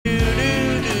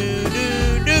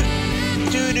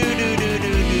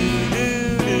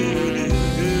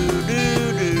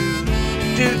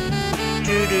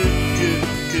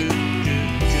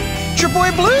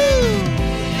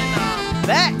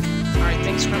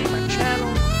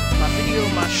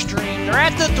stream. They're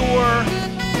at the door.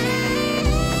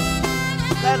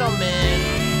 Let them in.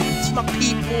 It's my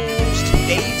peoples.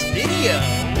 Today's video.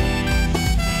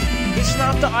 It's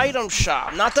not the item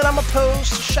shop. Not that I'm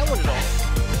opposed to showing it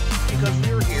off. Because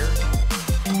we were here.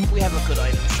 We have a good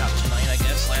item shop tonight, I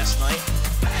guess, last night.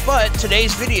 But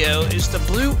today's video is the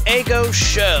BLEU EGGOS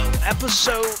show,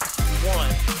 episode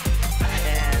 1.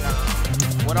 And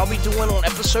what I'll be doing on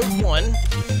episode 1,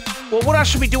 well, what I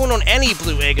should be doing on any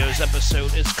BLEU EGGOS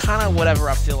episode is kind of whatever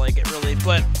I feel like it, really.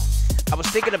 But I was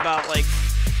thinking about, like,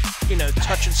 you know,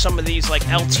 touching some of these, like,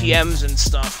 LTMs and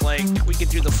stuff. Like, we could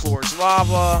do the floor is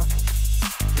lava,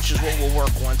 which is what we'll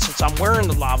work on. Since I'm wearing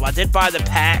the lava, I did buy the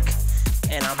pack,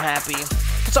 and I'm happy.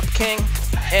 What's up, King?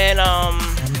 And,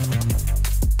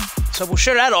 so we'll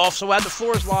show that off. So we'll have the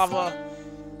floor is lava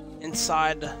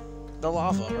inside the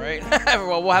lava, right?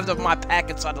 Well, we'll have my pack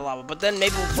inside the lava. But then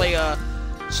maybe we'll play,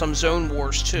 some Zone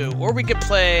Wars, too. Or we could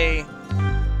play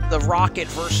the Rocket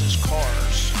versus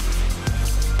Cars.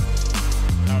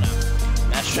 I don't know.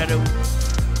 Mass Shadow.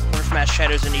 What if Mass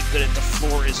Shadow's any good at the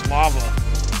floor is lava?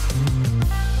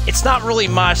 It's not really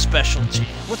my specialty.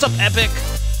 What's up, Epic?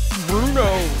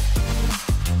 Bruno.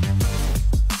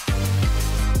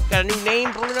 Got a new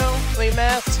name, Bruno? Play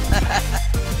math?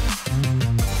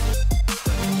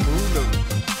 Bruno.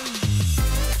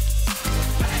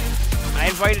 I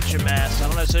invited you, Mass. I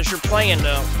don't know, it says you're playing,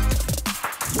 though.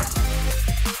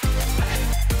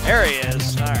 There he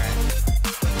is. Alright.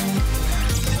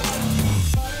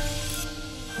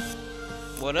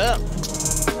 What up?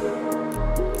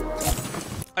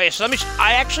 Okay, so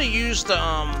I actually used the,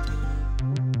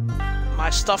 my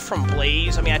stuff from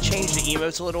Blaze. I mean, I changed the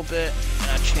emotes a little bit,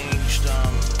 and I changed,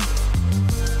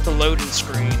 the loading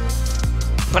screen.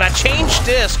 But I changed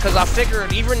this, because I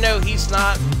figured, even though he's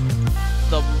not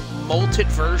the molted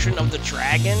version of the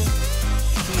dragon,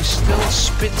 he still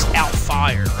spits out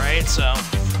fire, right? So,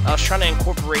 I was trying to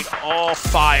incorporate all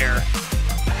fire.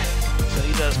 So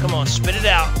he does, come on, spit it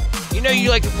out. You know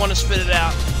you want to spit it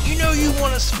out. You know you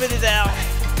want to spit it out.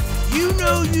 You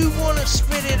know you want to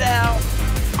spit it out.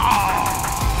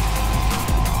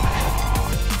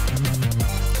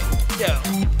 Yo,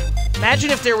 imagine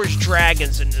if there was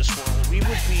dragons in this world. We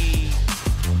would be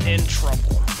in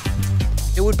trouble.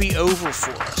 It would be over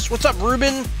for us. What's up,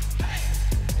 Ruben?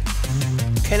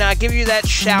 Can I give you that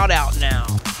shout out now?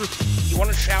 You want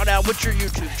to shout out? What's your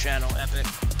YouTube channel, Epic?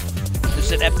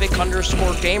 Is it epic_gamer_x?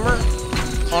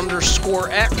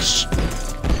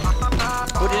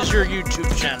 What is your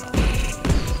YouTube channel?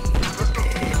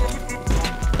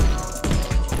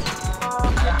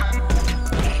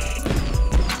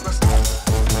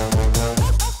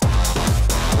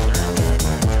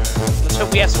 Let's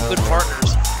hope we have some good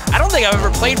partners. I don't think I've ever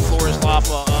played Floor is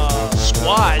Lava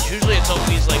squads. Usually it's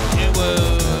always like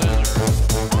duos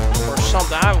or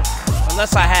something.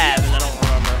 Unless I have, and I don't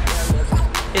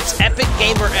remember. It's Epic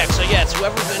Gamer X. So yes,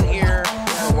 whoever's in here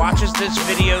or watches this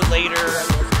video later,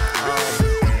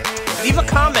 leave a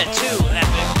comment too,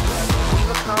 Epic. Leave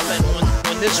a comment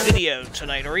on this video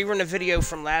tonight, or even a video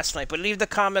from last night. But leave the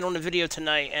comment on the video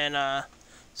tonight, and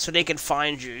so they can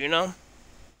find you. You know,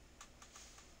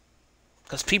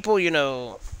 because people, you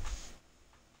know,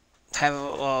 have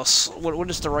what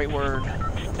is the right word?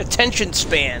 Attention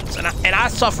spans, and I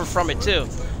suffer from it too.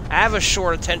 I have a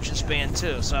short attention span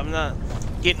too, so I'm not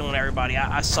getting on everybody.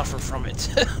 I suffer from it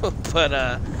too. But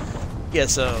yeah,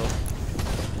 so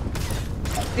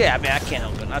yeah, I mean, I can't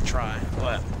help it. I try,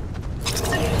 but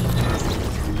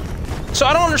so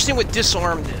I don't understand what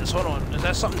Disarmed is. Hold on, is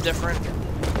that something different?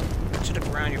 To the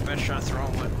ground, your best shot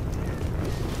thrown. What?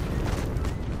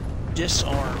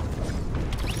 Disarm.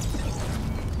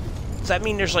 Does that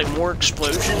mean there's like more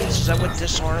explosions? Is that what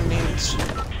disarm means?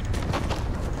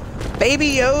 Baby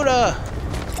Yoda!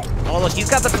 Oh look, he's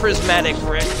got the prismatic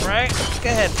Rick, right? Go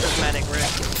ahead, prismatic Rick.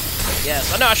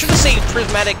 Yes, I know, I should have saved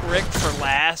prismatic Rick for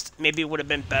last. Maybe it would have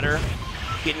been better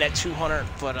getting that 200,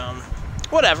 but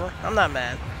whatever. I'm not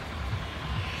mad.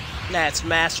 Nah, it's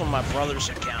masked on my brother's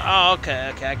account. Oh,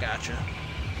 okay, I gotcha.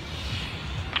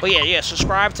 But yeah,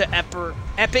 subscribe to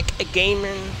Epic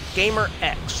Gamer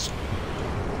X.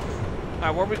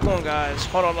 Alright, where are we going, guys?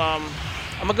 Hold on,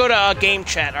 I'm gonna go to game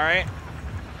chat, alright?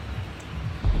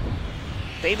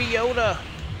 Baby Yoda.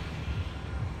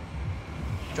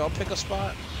 Did y'all pick a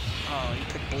spot? Oh, you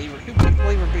picked Believer. Who picked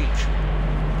Believer Beach?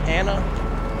 Hannah?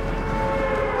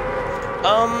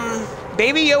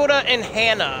 Baby Yoda and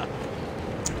Hannah.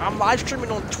 I'm live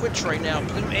streaming on Twitch right now,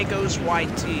 BLEU EGGOS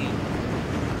YT.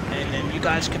 And then you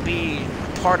guys could be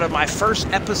part of my first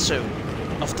episode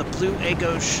of the BLEU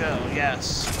EGGOS show,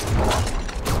 yes.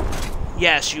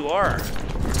 Yes, you are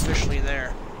officially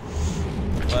there.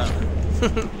 Well,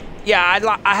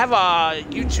 Yeah, I have a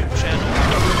YouTube channel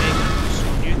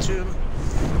on YouTube,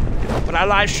 but I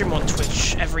live stream on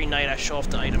Twitch every night. I show off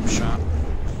the item shop.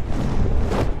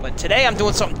 But today I'm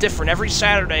doing something different. Every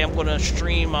Saturday I'm going to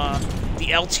stream the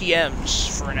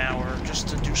LTMs for an hour just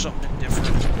to do something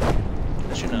different.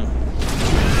 As you know,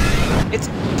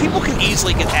 people can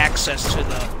easily get access to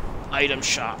the item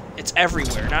shop. It's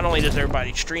everywhere. Not only does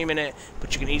everybody streaming it,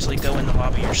 but you can easily go in the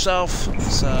lobby yourself.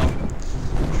 So,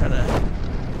 try to.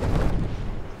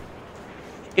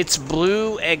 It's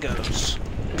BLEU EGGOS.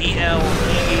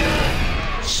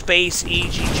 BLEU space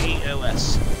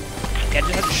EGGOS. I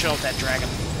just had to show off that dragon.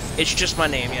 It's just my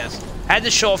name, yes. I had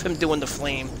to show off him doing the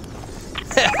flame.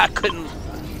 I couldn't.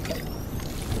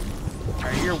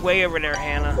 Alright, you're way over there,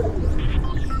 Hannah.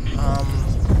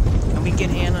 Can we get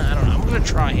Hannah? I don't know. I'm gonna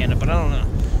try Hannah, but I don't know.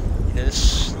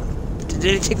 This.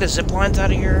 Did he take the zip lines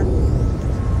out of here?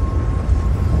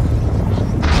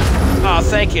 Oh,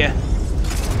 thank you.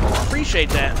 Appreciate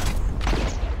that.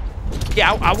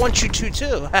 Yeah, I want you to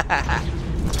too.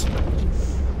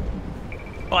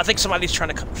 Oh, I think somebody's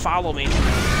trying to follow me.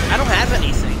 I don't have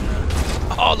anything.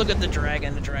 Oh, look at the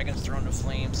dragon. The dragon's throwing the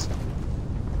flames.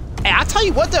 Hey, I'll tell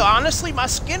you what though, honestly, my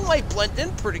skin might blend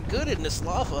in pretty good in this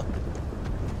lava.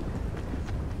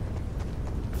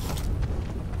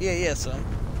 Yeah, so.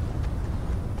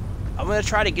 I'm gonna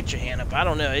try to get you, Hannah, but I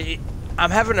don't know.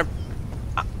 I'm having a...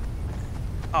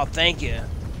 Oh, thank you.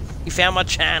 You found my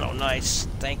channel. Nice.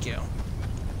 Thank you.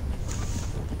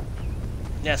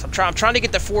 Yes, I'm trying to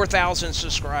get to 4,000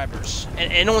 subscribers,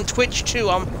 and on Twitch too.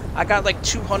 I got like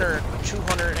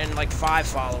 205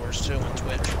 followers too on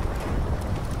Twitch.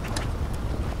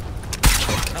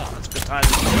 Oh, that's a good time.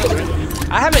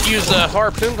 I haven't used a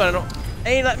harpoon gun.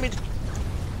 Hey, let me.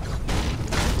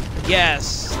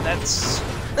 Yes, that's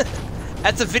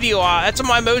that's a video. That's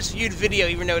my most viewed video,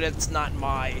 even though that's not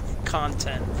my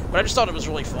content. But I just thought it was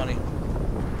really funny.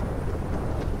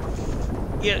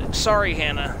 Yeah, sorry,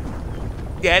 Hannah.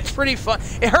 Yeah, it's pretty fun.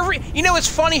 You know, it's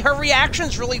funny. Her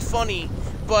reaction's really funny,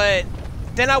 but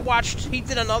then I watched. He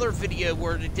did another video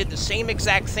where they did the same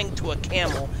exact thing to a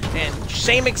camel and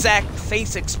same exact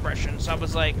face expression. So I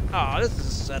was like, "Oh, this is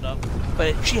a setup."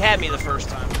 But she had me the first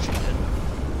time. She did.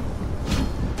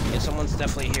 Yeah, someone's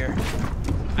definitely here.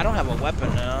 I don't have a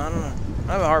weapon now. I don't know.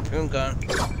 I have a harpoon gun.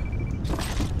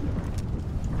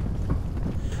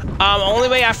 Only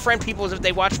way I friend people is if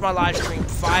they watch my live stream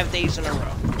 5 days in a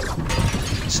row.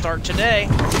 Start today.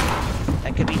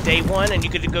 That could be day 1, and you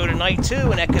could go to night 2,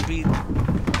 and that could be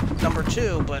number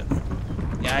 2. But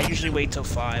yeah, I usually wait till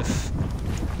 5.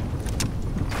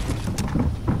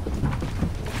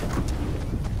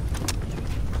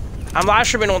 I'm live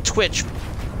streaming on Twitch.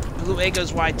 BLEU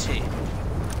EGGOS YT.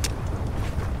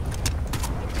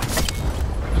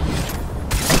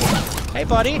 Hey,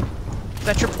 buddy. Is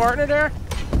that your partner there?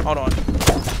 Hold on.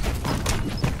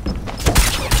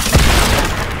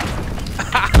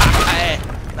 Hey,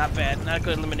 not bad. Not a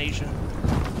good elimination.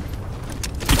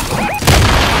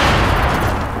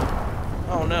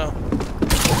 Oh no.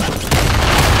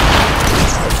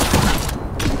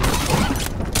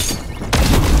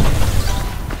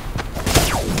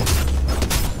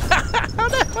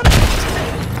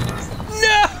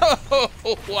 No!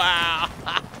 Wow.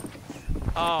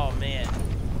 Oh man.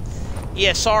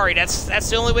 Yeah, sorry. That's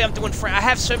the only way I'm doing. I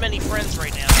have so many friends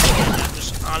right now. And I'm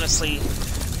just honestly,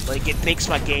 like, it makes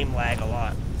my game lag a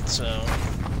lot. So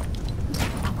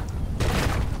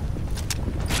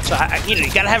you know,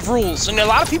 you gotta have rules. And a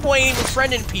lot of people ain't even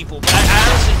friending people, but I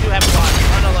honestly do have a lot. I'm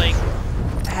trying to like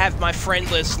have my friend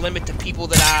list limit to people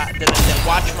that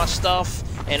watch my stuff,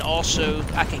 and also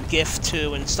I can gift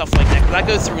to and stuff like that. Cause I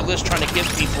go through a list trying to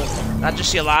gift people. And I just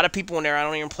see a lot of people in there I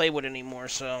don't even play with anymore.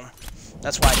 So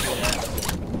that's why I do that.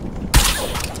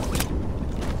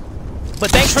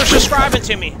 But thanks for subscribing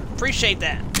to me. Appreciate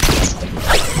that.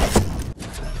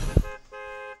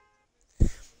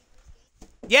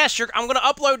 Yes, I'm gonna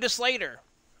upload this later.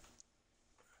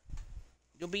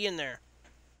 You'll be in there.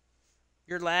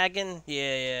 You're lagging?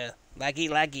 Yeah.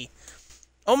 Laggy.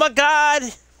 Oh my god!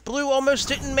 BLEU almost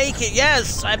didn't make it.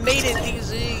 Yes, I made it,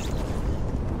 DZ.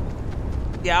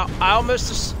 Yeah, I was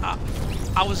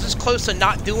this close to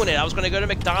not doing it. I was gonna go to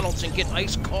McDonald's and get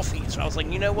iced coffee. So I was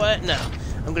like, you know what? No.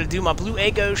 I'm gonna do my BLEU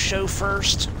EGGOS show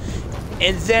first,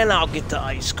 and then I'll get the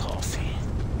iced coffee.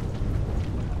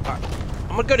 Alright.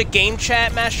 I'm gonna go to game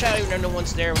chat, mass chat, even though no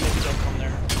one's there. Maybe they'll come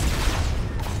there.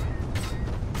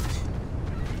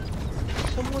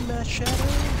 Someone mass chat.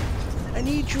 I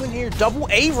need you in here. Double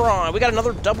Aaron. We got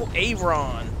another double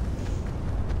Aaron.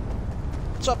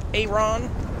 What's up, Aaron?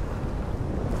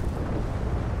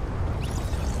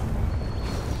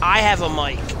 I have a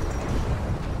mic.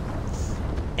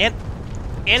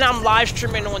 And I'm live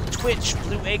streaming on Twitch,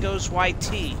 BLEU EGGOS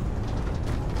YT.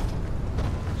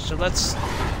 So let's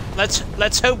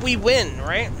hope we win,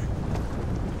 right?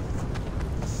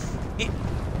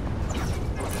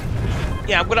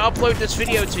 Yeah, I'm gonna upload this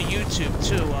video to YouTube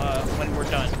too when we're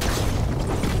done.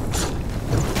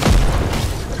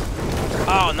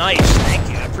 Oh, nice! Thank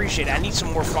you. I appreciate it. I need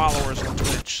some more followers on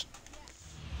Twitch.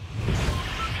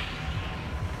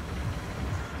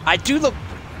 I do look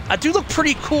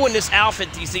pretty cool in this outfit,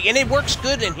 DC, and it works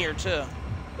good in here too.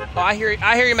 Oh, I hear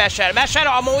you, Matt Shadow. Matt Shadow,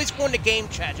 I'm always going to game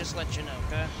chat, just to let you know,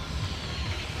 okay?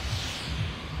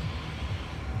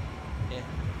 Yeah.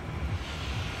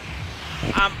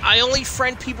 I only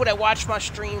friend people that watch my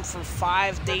stream for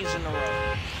 5 days in a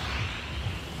row.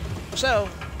 So,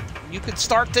 you could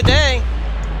start today.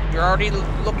 You're already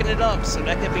looking it up, so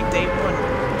that could be day one.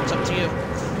 It's up to you.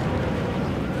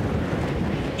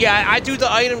 Yeah, I do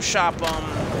the item shop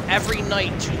every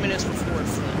night, 2 minutes before it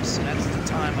flips. So that's the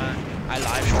time I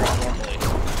live stream normally.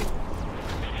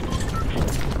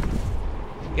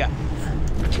 Yeah.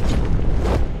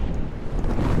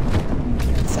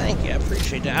 Thank you, I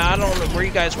appreciate that. I don't know where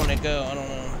you guys want to go. I don't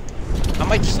know. I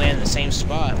might just land in the same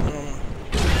spot. I don't know.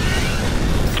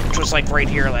 Which was like right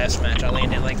here last match. I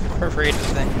landed like right at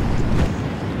the thing.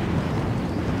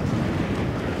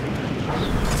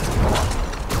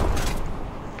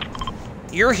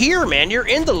 You're here, man. You're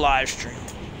in the live stream.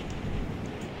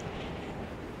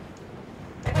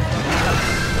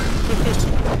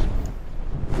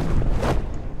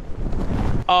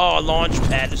 Oh, a launch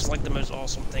pad is like the most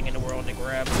awesome thing in the world to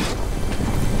grab.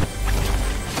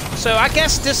 So I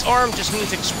guess disarm just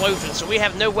means explosion, so we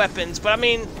have no weapons. But I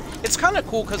mean, it's kind of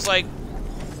cool because, like,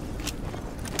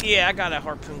 yeah, I got a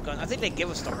harpoon gun. I think they give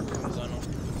us the harpoon gun.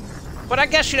 But I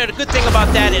guess, you know, the good thing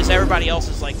about that is everybody else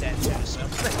is like that too, so.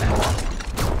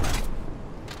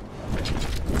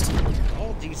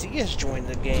 Oh, DZ has joined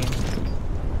the game.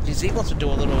 DZ wants to do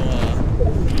a little,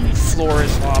 floor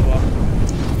is lava.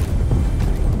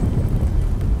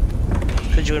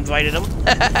 Because you invited him?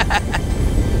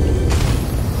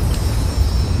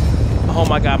 Oh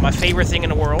my god, my favorite thing in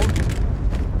the world.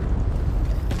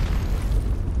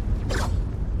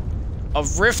 A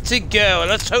rift to go.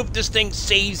 Let's hope this thing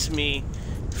saves me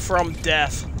from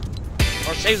death.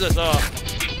 Or saves us all.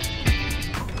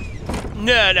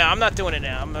 No, I'm not doing it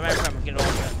now. I'm not gonna get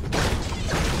off it.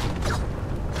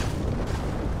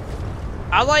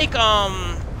 I like,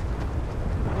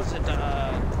 what was it,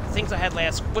 things I had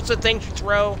last, what's the thing you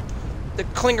throw? The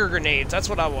clinger grenades, that's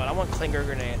what I want. I want clinger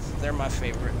grenades. They're my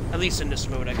favorite. At least in this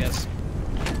mode, I guess.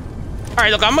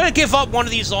 Alright, look, I'm gonna give up one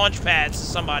of these launch pads to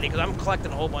somebody, because I'm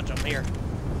collecting a whole bunch of them here.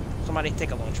 Somebody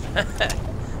take a launch pad.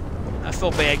 I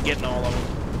feel bad getting all of them.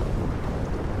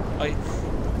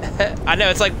 I know,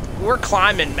 it's like, we're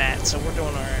climbing, Matt, so we're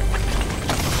doing alright.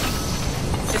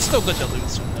 It's still good to loot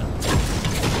some, though.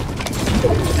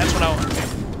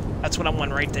 That's what I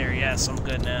want right there, yes, I'm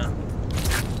good now.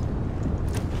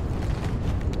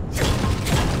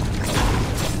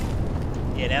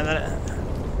 Yeah, now that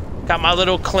got my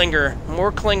little clinger.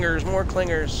 More clingers, more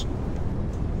clingers.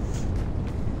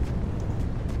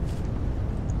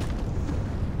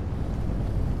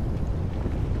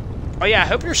 Oh yeah, I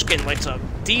hope your skin lights up.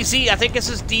 DZ, I think this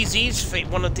is DZ's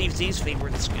one of DZ's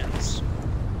favorite skins.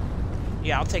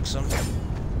 Yeah, I'll take some.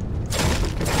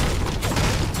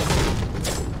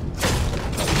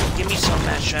 Give me some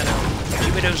Matt Shadow.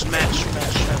 Give me those Matt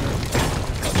Shadow.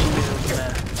 Give me those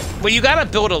Matt. Well, you gotta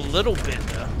build a little bit,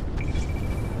 though.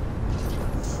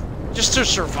 Just to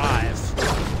survive.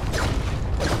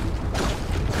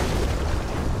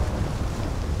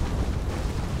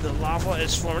 The lava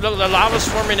is forming. Look, the lava's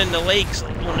forming in the lakes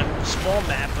on a small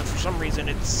map, but for some reason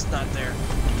it's not there.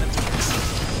 That's what it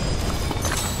says.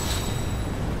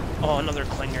 Oh, another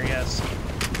clinger, yes.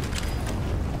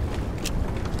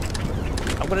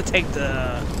 I'm gonna take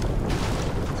the...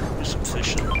 do some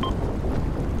fishing.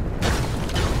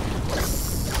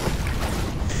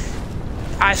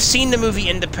 I've seen the movie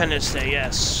Independence Day,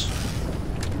 yes.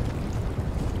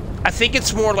 I think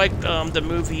it's more like the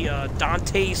movie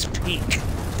Dante's Peak.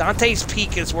 Dante's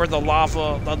Peak is where the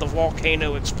lava, the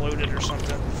volcano exploded or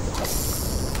something.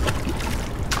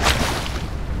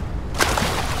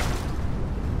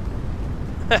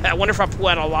 I wonder if I pull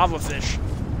out a lava fish.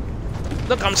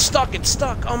 Look, I'm stuck. It's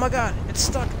stuck. Oh my god, it's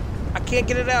stuck. I can't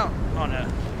get it out. Oh no.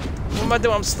 What am I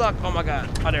doing? I'm stuck. Oh my god.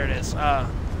 Oh, there it is.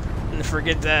 And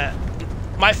forget that.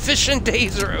 My fishing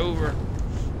days are over.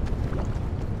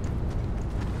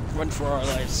 Run for our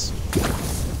lives.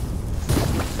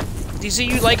 DZ,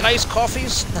 you like iced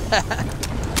coffees?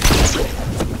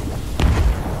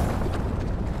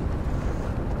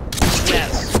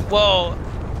 Yes. Well,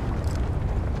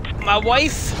 my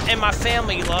wife and my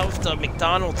family love the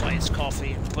McDonald's iced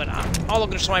coffee, but oh look,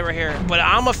 there's somebody right here. But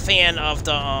I'm a fan of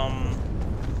the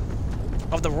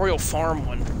Royal Farm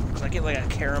one, because I get like a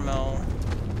caramel.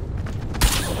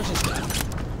 What's this guy?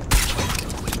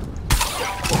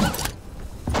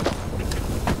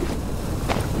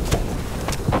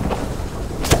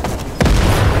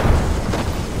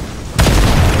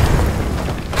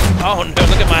 Oh no,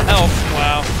 look at my health.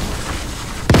 Wow.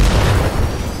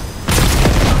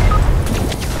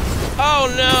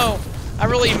 Oh no! I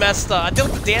really messed up. I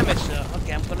dealt the damage though.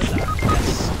 Okay, I'm gonna die.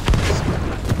 Yes.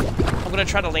 I'm gonna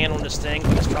try to land on this thing,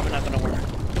 but it's probably not gonna work.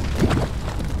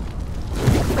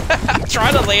 I'm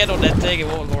trying to land on that thing, it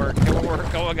won't work. It won't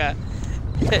work. Oh my god.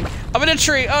 I'm in a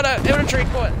tree! Oh no, I'm in a tree!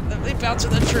 What? Let me bounce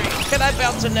in the tree. Can I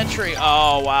bounce in that tree?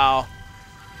 Oh wow.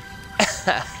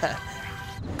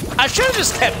 I should have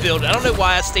just kept building. I don't know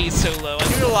why I stayed so low. I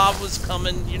knew the lava was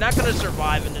coming. You're not gonna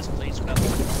survive in this place without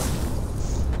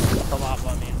the lava,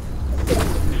 I mean.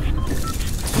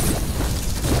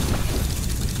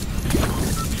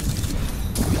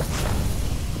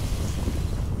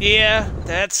 Yeah,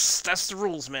 that's the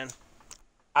rules, man.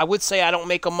 I would say I don't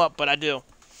make them up, but I do.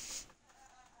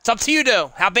 It's up to you,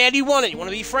 though. How bad do you want it? You want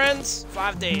to be friends?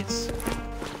 5 days.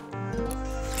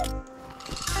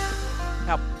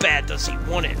 How bad does he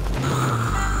want it?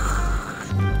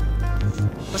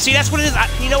 But see, that's what it is.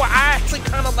 You know, I actually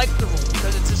kind of like the rule,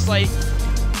 because it's just like,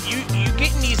 you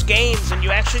get in these games and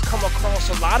you actually come across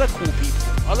a lot of cool people.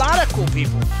 A lot of cool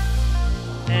people.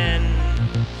 And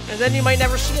then you might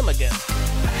never see them again.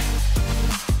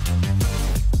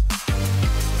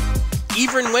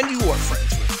 Even when you are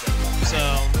friends with them. So,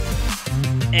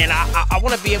 and I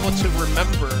want to be able to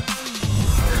remember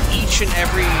each and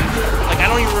every, like, I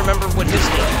don't even remember what his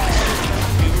name was.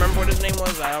 Do you remember what his name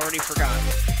was? I already forgot.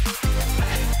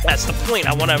 That's the point.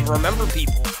 I want to remember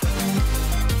people.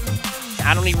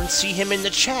 I don't even see him in the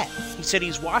chat. He said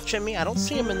he's watching me. I don't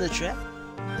see him in the chat.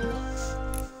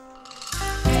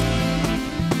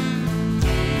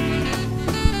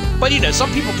 But, you know,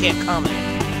 some people can't comment.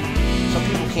 Some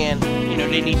people can, you know,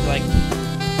 they need, like,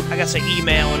 I gotta say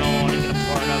email and all to get a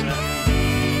part of it.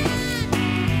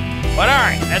 But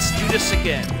alright, let's do this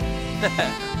again.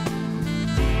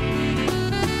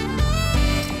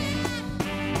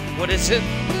 What is it?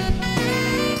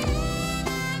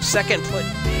 Second place.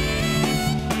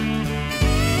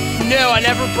 No, I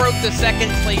never broke the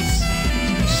second place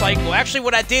cycle. Actually,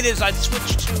 what I did is I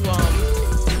switched to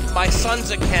my son's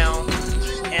account,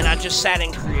 and I just sat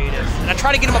in creative. And I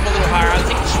tried to get him up a little higher. I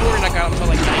think this morning I got him to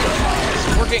like 95. So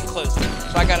we're getting close.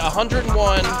 So I got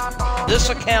 101, this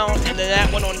account, and then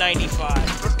that one on 95.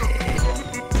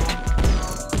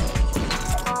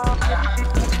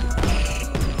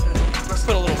 Let's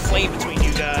put a little flame between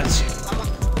you guys.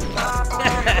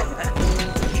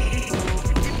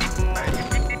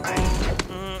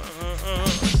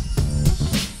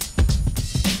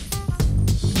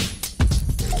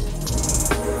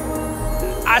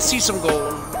 I see some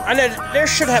gold. I know there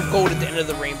should have gold at the end of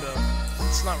the rainbow.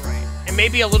 It's not right. And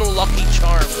maybe a little lucky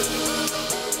charm.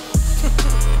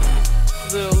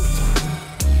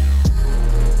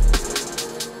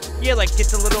 Yeah, like get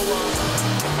the little,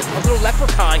 a little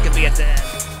leprechaun could be at the end.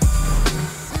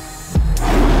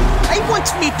 I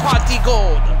want me party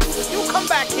gold. You come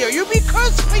back here. You be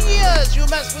cursed for years. You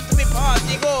mess with me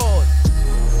party gold.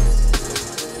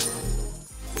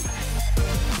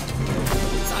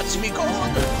 Touch me gold.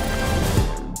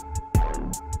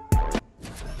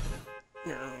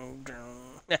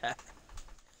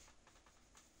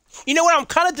 You know what? I'm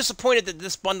kind of disappointed that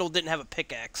this bundle didn't have a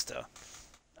pickaxe, though.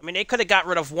 I mean, they could have got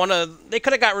rid of they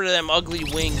could have got rid of them ugly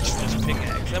wings for this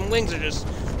pickaxe. Them wings are just,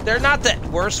 they're not the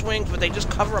worst wings, but they just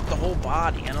cover up the whole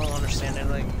body. I don't understand it.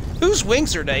 Like, whose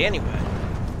wings are they anyway?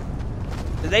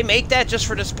 Did they make that just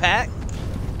for this pack?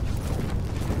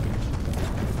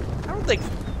 I don't think.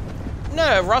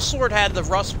 No, Rustlord had the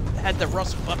rust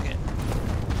bucket.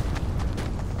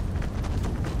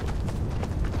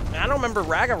 I don't remember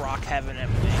Ragnarok having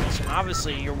them wings, and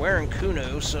obviously you're wearing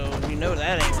Kuno, so you know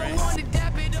that ain't right.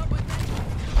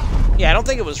 Yeah, I don't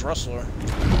think it was Rustler.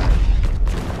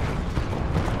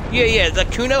 Yeah, the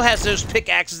Kuno has those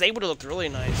pickaxes. They would have looked really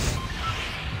nice.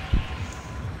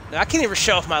 Now, I can't even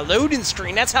show off my loading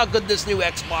screen. That's how good this new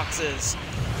Xbox is.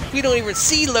 We don't even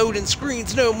see loading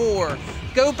screens no more.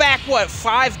 Go back, what,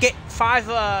 five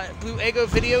BLEU EGGOS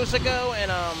videos ago,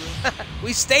 and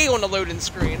we stay on the loading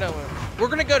screen. No, we're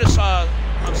gonna go to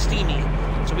Steamy,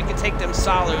 so we can take them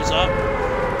solos up,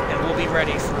 and we'll be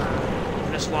ready for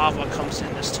when this lava comes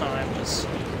in this time. Cause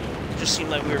just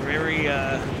seemed like we were very,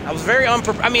 I was very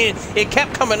unprepared. I mean, it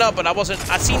kept coming up, but I wasn't,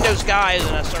 I seen those guys,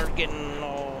 and I started getting,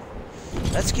 oh,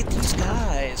 let's get these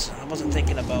guys. I wasn't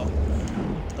thinking about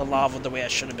the lava the way I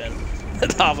should have been.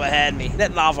 That lava had me.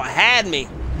 That lava had me.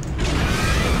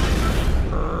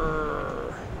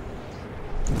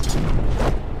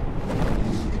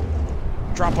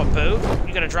 Drop a boat?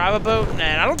 You gonna drive a boat?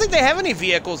 Nah, I don't think they have any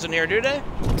vehicles in here, do they?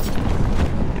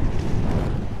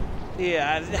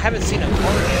 Yeah, I haven't seen a car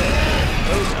boat.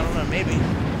 I don't know, maybe.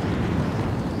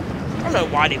 I don't know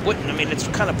why they wouldn't. I mean, it's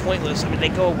kind of pointless. I mean, they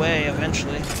go away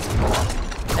eventually.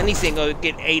 Anything will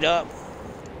get ate up.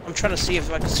 I'm trying to see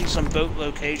if I can see some boat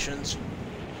locations.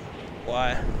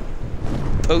 Why?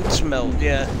 Boats melt.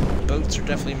 Yeah, boats are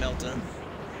definitely melting.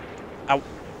 Ow.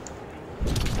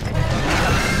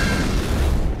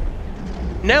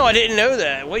 No, I didn't know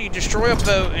that. Well, you destroy a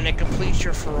boat and it completes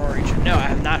your Ferrari. No, I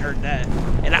have not heard that.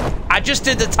 And I just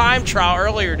did the time trial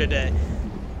earlier today.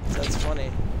 That's funny.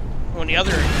 On the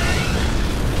other end.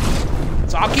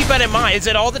 So I'll keep that in mind. Is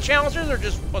it all the challenges or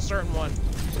just a certain one?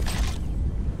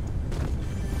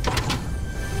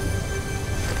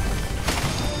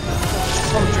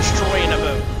 From destroying a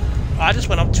boat. I just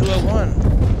went up 201. I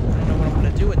don't know what I'm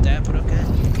going to do with that, but okay.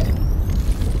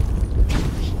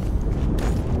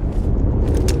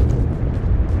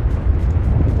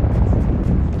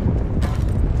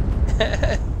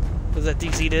 Was that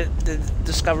DC that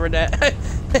discovered that?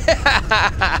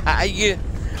 Yeah,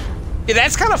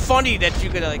 that's kind of funny that you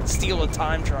could like steal a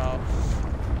time trial.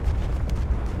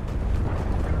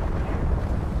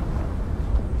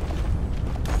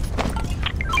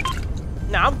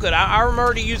 Nah, I'm good. I'm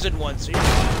already using one. So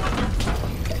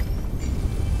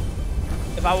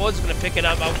if I was gonna pick it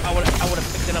up, I would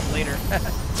have picked it up later.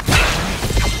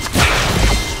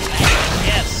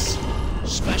 Yes,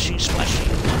 splashy, splashy.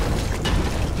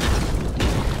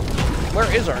 Where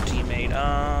is our teammate?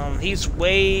 He's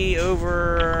way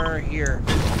over here.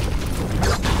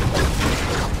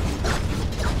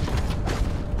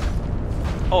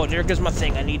 Oh, there goes my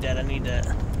thing. I need that. I need that.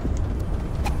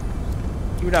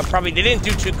 Even though probably they didn't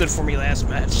do too good for me last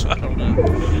match, so I don't know.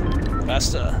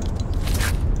 That's oh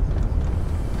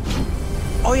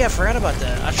yeah, I forgot about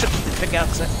that. I should keep the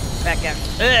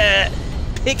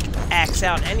pickaxe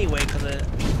out anyway because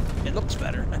it looks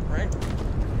better, right?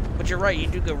 But you're right, you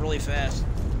do go really fast.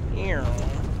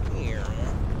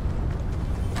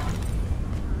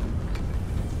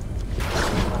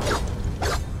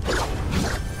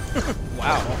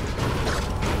 Wow.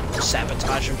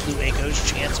 Sabotaging BLEU EGGOS'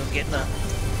 chance of getting a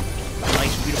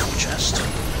nice, beautiful chest.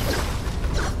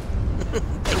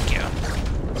 Thank you.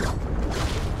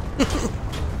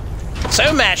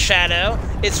 So, Matt Shadow,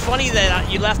 it's funny that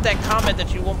you left that comment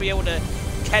that you won't be able to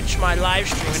catch my live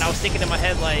stream, and I was thinking in my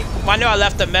head like, well, I know I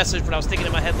left a message, but I was thinking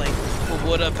in my head like, well,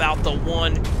 what about the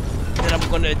one that I'm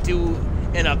gonna do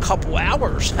in a couple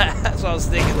hours? So I was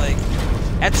thinking like,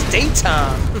 that's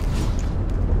daytime.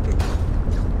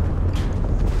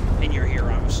 And you're here,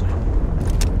 obviously.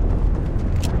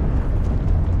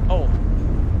 Oh.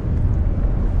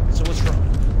 So what's wrong?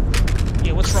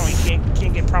 Yeah, what's wrong? You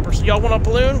can't get proper. Y'all want a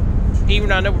balloon? Even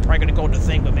though I know we're probably gonna go to the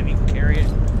thing, but maybe you can carry it.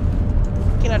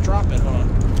 Can I drop it? Hold on.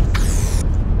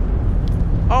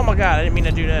 Oh my god, I didn't mean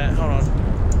to do that. Hold on.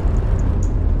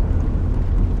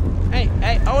 Hey,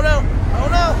 hey, oh no! Oh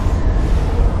no!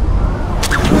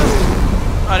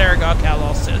 Oh, there we go. Okay, I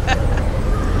lost it.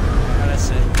 Oh, that's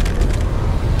it.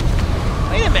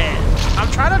 Wait a minute.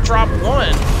 I'm trying to drop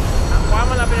one. Why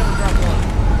am I not being able to drop one?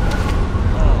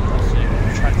 Oh, let's see.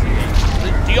 Let's try to see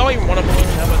that. Do y'all even want a balloon?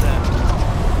 How about that?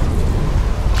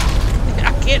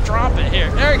 I can't drop it here.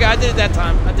 There we go. I did it that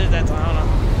time. I did it that time. Hold on.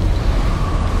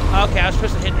 Okay, I was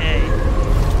supposed to hit A.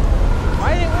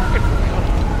 Why ain't it working for me? Hold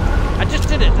on. I just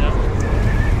did it though.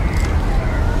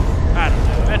 I don't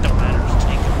know. That don't matter. Just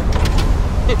take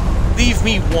it. Leave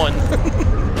me one.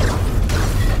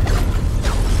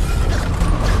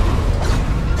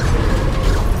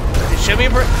 It showed me.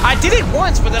 I did it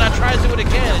once, but then I tried to do it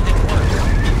again. It didn't work.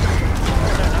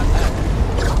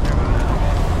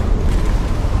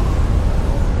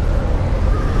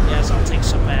 I'll take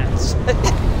some mats.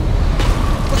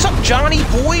 What's up, Johnny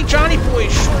Boy? Johnny Boy,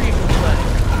 sure you can play.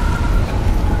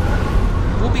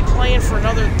 We'll be playing for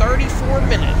another 34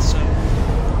 minutes, so...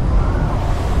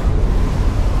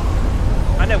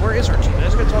 I know, where is our teammate?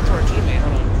 Let's go talk to our teammate.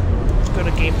 Hold on. Let's go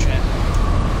to game chat.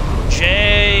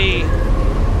 Jay!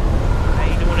 How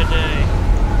you doing today?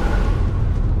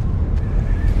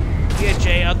 Yeah,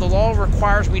 Jay, the law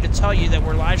requires me to tell you that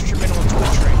we're live streaming on Twitch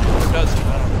right now. Or does it?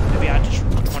 I don't know. Maybe I just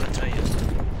want to tell you.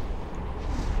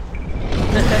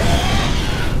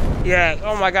 Yeah,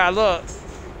 oh my god, look.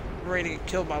 ready to get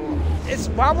killed by...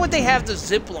 Why would they have the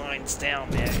zip lines down,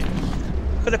 man?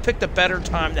 Could have picked a better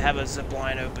time to have a zip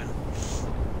line open.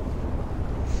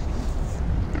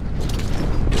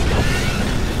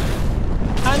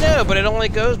 I know, but it only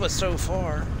goes but so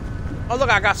far. Oh, look,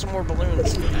 I got some more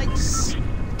balloons. Nice.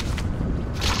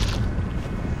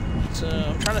 So,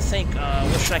 I'm trying to think,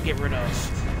 what should I get rid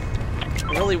of?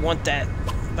 I really want that,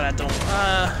 but I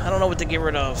don't know what to get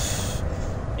rid of.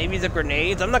 Maybe the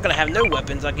grenades? I'm not gonna have no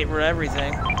weapons, I'll get rid of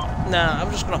everything. Nah, I'm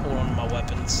just gonna hold on to my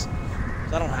weapons.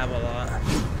 I don't have a lot.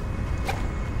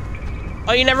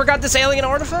 Oh, you never got this alien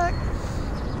artifact?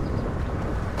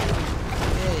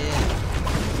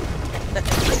 Yeah.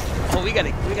 Oh, we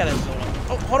gotta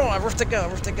oh, hold on, I have to go.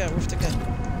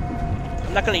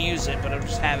 I'm not gonna use it, but I'll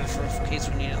just have it for in case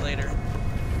we need it later.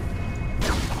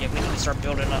 Yeah, we need to start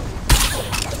building up.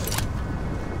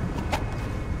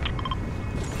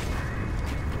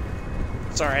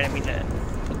 Sorry, I didn't mean that.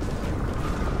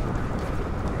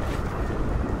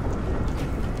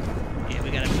 Yeah,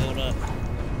 we gotta build up.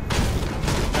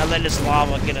 Not let this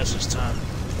lava get us this time.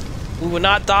 We will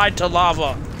not die to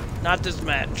lava. Not this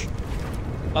match.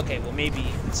 Okay, well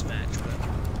maybe this match, but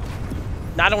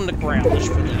not on the ground. Let's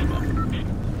put that up.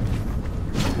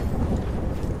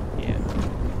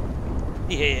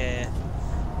 Yeah.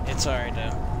 It's alright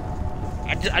though.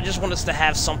 I just want us to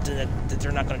have something that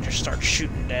they're not gonna just start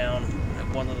shooting down at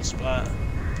one little spot.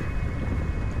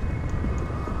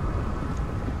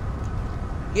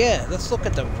 Yeah, let's look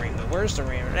at the rainbow. Where's the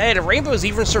rainbow? Hey, the rainbow's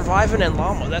even surviving in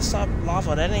lava. That's not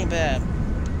lava. That ain't bad.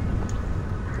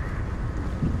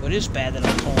 What is bad that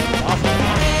I'm calling lava?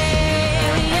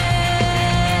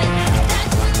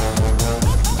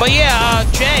 But yeah,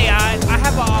 Jay, I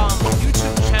have a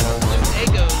YouTube channel, BLEU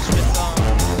EGGOS, with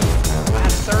I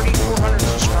have 3,400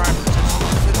 subscribers.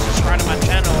 If you could subscribe to my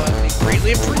channel, I'd be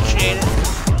greatly appreciated.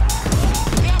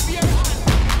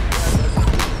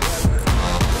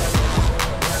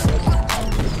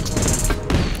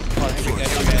 Oh, here we go.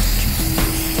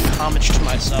 Homage to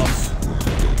myself.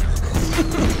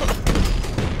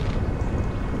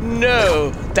 No,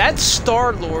 that's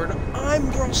Star-Lord. I'm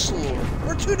Russell-Lord.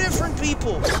 We're two different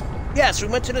people. Yes, we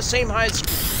went to the same high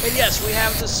school. And yes, we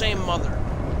have the same mother.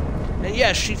 And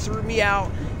yes, she threw me out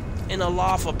in a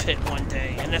lava pit one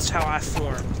day, and that's how I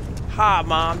formed. Ha,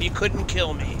 Mom, you couldn't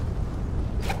kill me.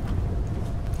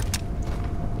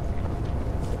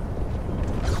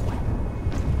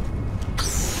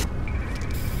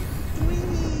 Whee!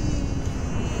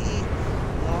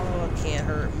 Lava can't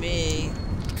hurt me.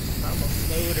 I'm a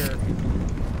floater.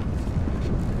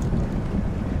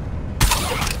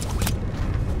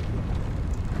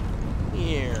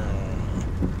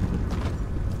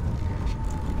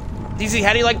 DZ,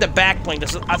 how do you like the back bling?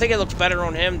 I think it looks better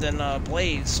on him than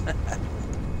Blaze.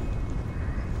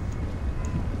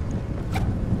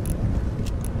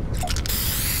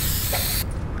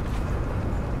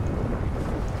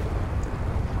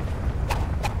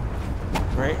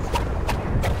 Right?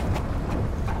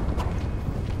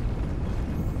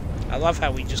 I love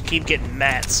how we just keep getting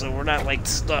mats, so we're not like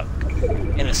stuck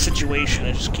in a situation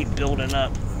and just keep building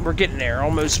up. We're getting there,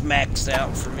 almost maxed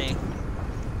out for me.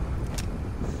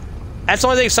 That's the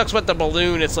only thing that sucks about the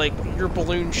balloon. It's like your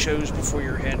balloon shows before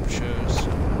your head shows.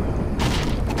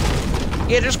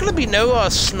 Yeah, there's gonna be no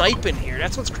sniping here.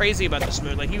 That's what's crazy about this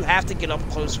mode. Like, you have to get up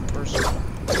close and personal.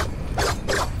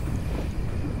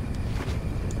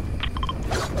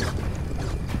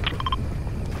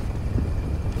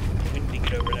 We need to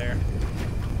get over there.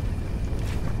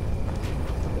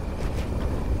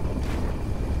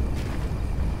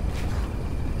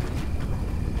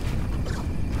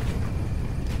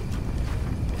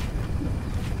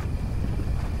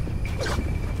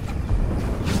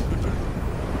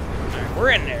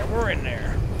 We're in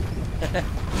there.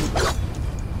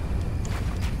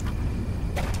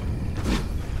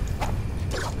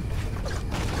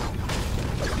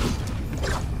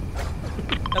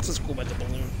 That's what's cool about the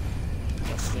balloon.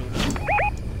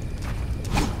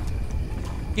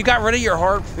 You got rid of your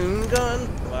harpoon gun?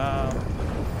 Wow.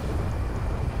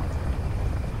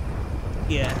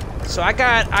 Yeah. So I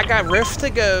got Rift to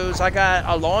Goes, I got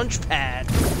a launch pad.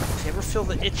 If you ever feel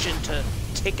the itching to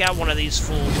take out one of these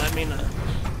fools, let me know.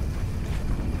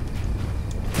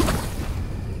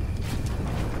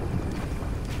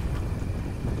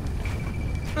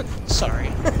 Sorry.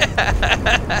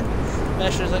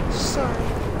 Master's like, sorry.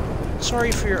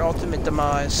 Sorry for your ultimate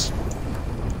demise.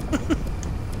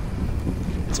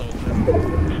 It's over.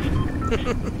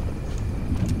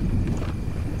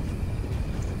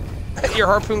 Your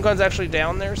harpoon gun's actually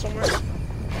down there somewhere?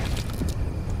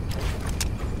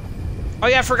 Oh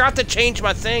yeah, I forgot to change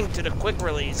my thing to the quick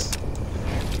release.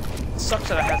 sucks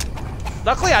that I have...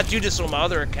 Luckily, I do this on my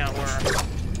other account where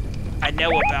I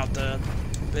know about the...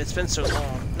 But it's been so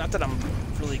long. Not that I'm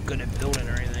really good at building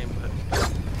or anything, but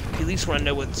at least when I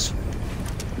know what's...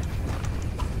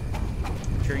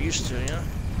 you're used to, you know?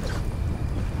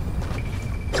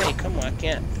 Hey, come on, I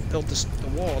can't build this, the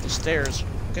wall, the stairs.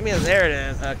 Give me a... There it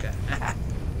is. Okay.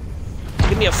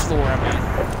 Give me a floor, I mean.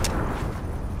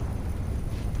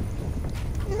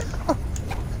 No.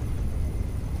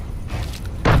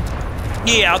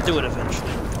 Yeah, I'll do it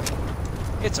eventually.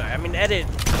 It's alright. I mean, edit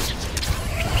isn't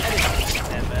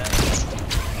that bad.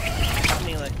 I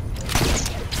mean, like...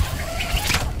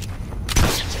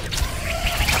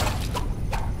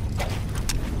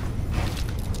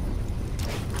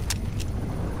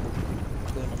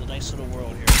 Going on the nice little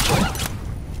world here.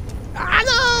 I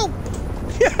know!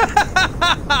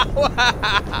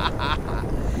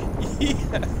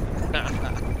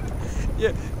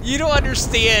 Yeah, you don't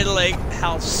understand, like,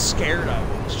 how scared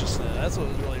I was just then. That's what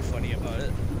was really funny about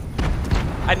it.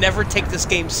 I never take this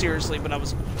game seriously, but I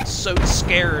was so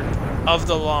scared of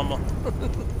the llama.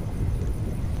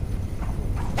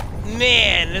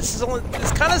 Man, this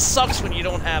kind of sucks when you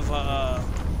don't have,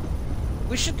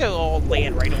 we should go all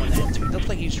land right on that, dude. Looks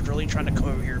like he's really trying to come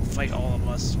over here and fight all of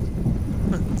us.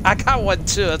 I got one,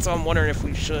 too. That's why I'm wondering if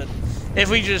we should. If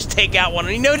we just take out one.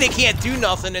 And you know they can't do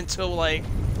nothing until, like...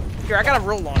 Here, I got a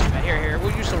real launch pad. Here.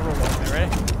 We'll use a real launch pad, ready?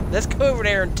 Let's go over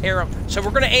there and tear up. So we're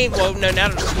gonna aim... Well, no, now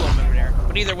there's two of them over there.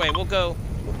 But either way, we'll go...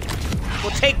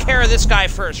 We'll take care of this guy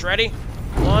first. Ready?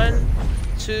 1,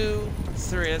 2,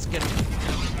 3. Let's get him.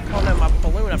 Oh, no, my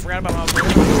balloon. I forgot about my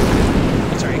balloon.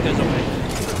 That's alright. It goes away.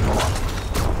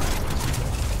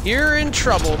 You're in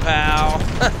trouble, pal.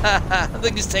 I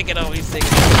think he's taking off. He's taking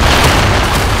off.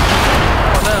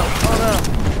 Oh, no. Oh, no.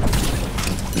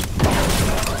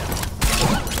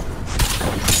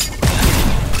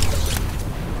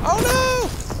 Oh no!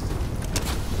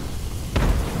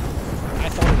 I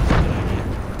thought it was a good idea.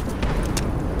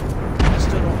 I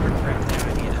still don't regret the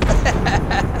idea.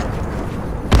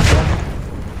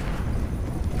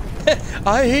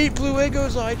 I hate BLEU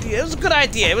EGGOS' idea. It was a good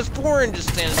idea. It was boring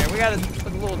just standing there. We gotta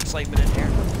put a little excitement in here.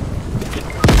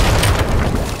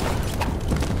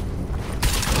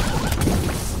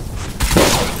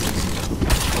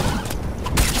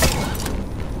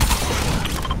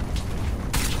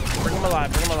 Bring him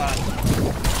alive, bring him alive.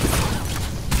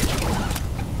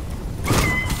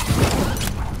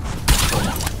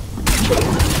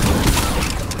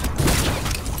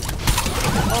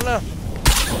 Oh no.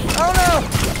 Oh no!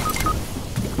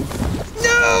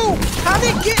 No! How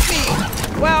did it get me?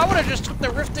 Wow, I would have just took the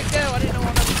rift to go. I didn't know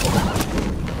what I was doing.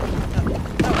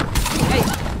 No. Hey!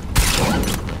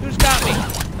 Who's got me?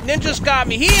 Ninja's got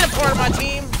me. He ain't a part of my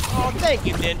team. Oh, thank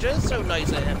you, Ninja. It's so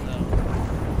nice of him, though.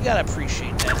 You gotta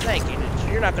appreciate that. Thank you,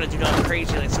 Ninja. You're not gonna do nothing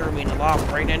crazy like throw me in the lava,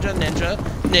 right, Ninja? Ninja.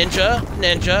 Ninja.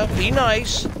 Ninja. Be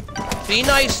nice. Be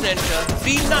nice, Ninja.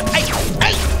 Be nice.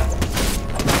 Hey!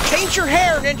 Change your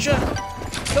hair, Ninja.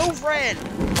 Go red.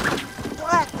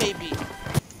 Black, maybe.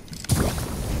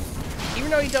 Even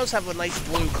though he does have a nice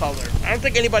blue color. I don't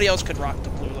think anybody else could rock the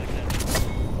blue like that.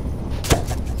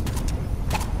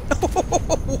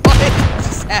 What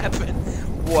just happened?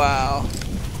 Wow.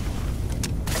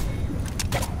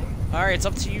 Alright, it's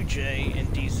up to you, Jay and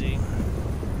DZ.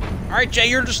 Alright, Jay,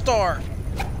 you're the star.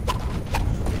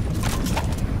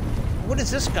 What is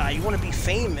this guy? You want to be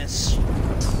famous?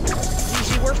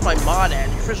 DZ, where's my mod at?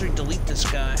 You first delete this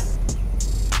guy.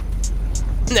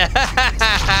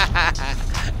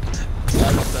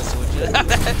 I'm just messing with you.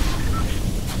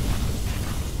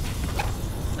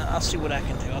 I'll see what I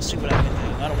can do. I'll see what I can do.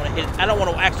 I don't want to hit. I don't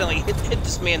want to accidentally hit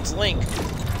this man's link.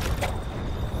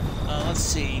 Let's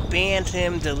see. Ban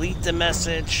him. Delete the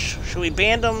message. Should we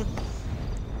ban him?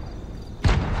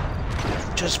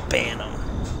 Just ban him.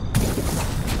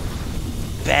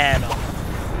 Ban him.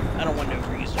 I don't want no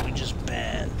reason. We just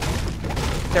ban.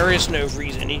 There is no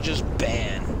reason. He just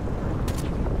ban.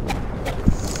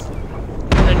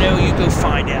 No, you go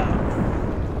find out.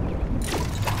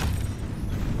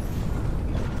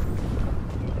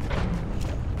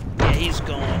 Yeah, he's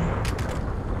gone.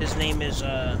 His name is,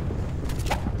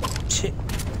 Tick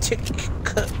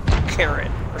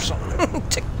Carrot or something.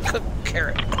 Tick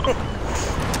Carrot.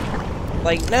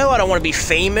 Like, no, I don't want to be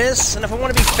famous. And if I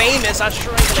want to be famous, I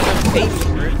sure ain't gonna go pay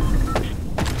for it.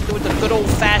 Do it the good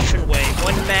old-fashioned way.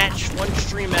 One match, one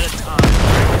stream at a time.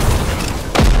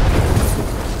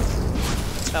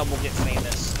 How we'll get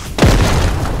famous.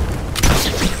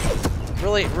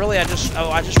 Really, I just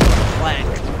want a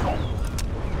plaque.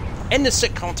 And to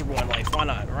sit comfortable in life, why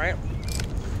not, right?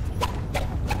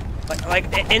 Like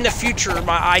in the future,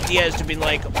 my idea is to be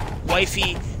like,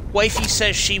 wifey, wifey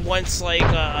says she wants like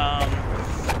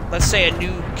let's say a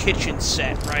new kitchen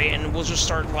set, right? And we'll just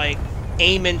start like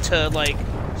aiming to like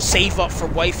save up for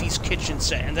wifey's kitchen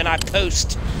set, and then I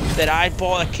post that I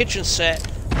bought a kitchen set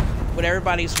with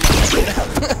everybody's money,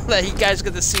 that you guys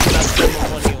get to see what I spend my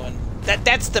money on.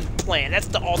 That's the plan. That's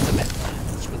the ultimate plan.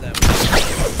 That's what that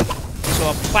was. So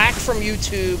a plaque from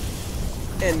YouTube,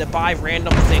 and to buy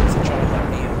random things that y'all let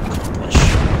me accomplish.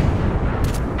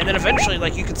 And then eventually,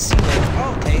 like, you could see, like,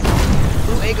 oh, okay,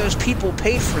 BLEU EGGOS people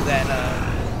paid for that,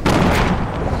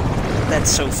 that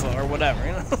sofa or whatever,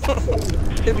 you know?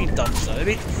 It'll be dumb stuff.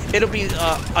 It'll be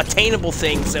attainable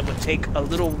things that would take a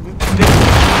little bit to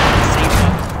save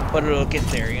up, but it'll get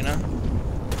there, you know?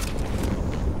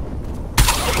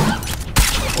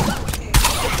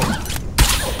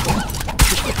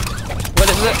 What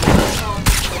is it?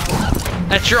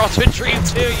 That's your ultimate dream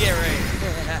too? Yeah, right.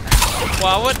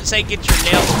 Well, I wouldn't say get your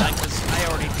nails done, because I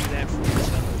already do that for myself.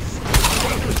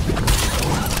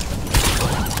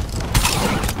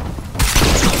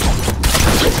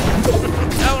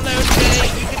 Oh no, Jay!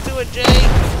 You can do it, Jay!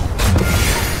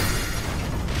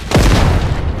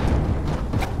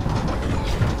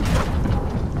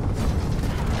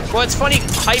 Well, it's funny,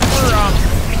 Hyper,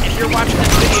 if you're watching this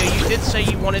video, you did say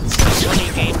you wanted some funny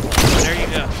gameplay, so there you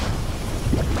go.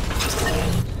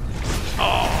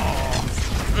 Oh!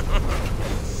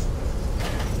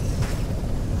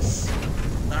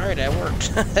 Alright, that worked.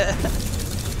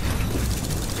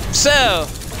 So,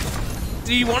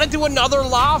 do you want to do another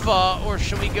lava, or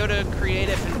should we go to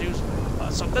creative and do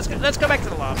something? Let's go back to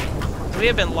the lava. We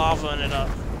have been lavaing it up.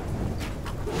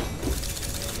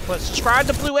 But subscribe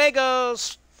to BLEU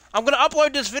EGGOS! I'm gonna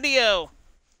upload this video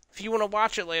if you want to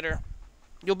watch it later.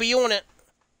 You'll be on it.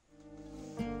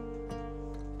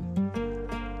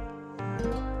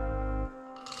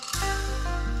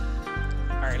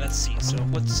 Alright, let's see. So,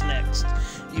 what's next?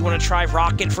 You want to try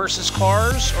Rocket versus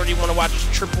Cars, or do you want to watch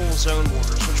Triple Zone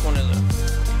Wars? Which one is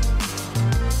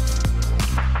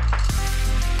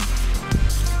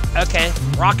it? Okay,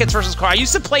 Rockets versus Cars. I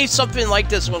used to play something like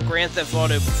this with Grand Theft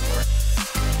Auto before.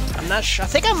 I'm not sure. I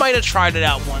think I might have tried it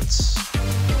out once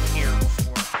here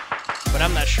before, but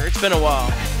I'm not sure. It's been a while.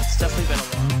 It's definitely been a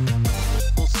while.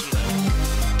 We'll see though.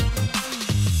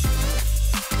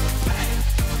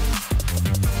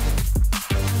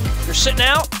 You're sitting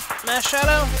out, Mass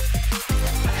Shadow?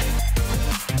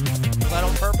 Was that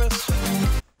on purpose?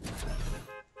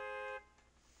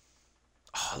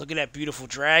 Oh, look at that beautiful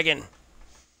dragon.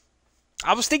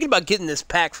 I was thinking about getting this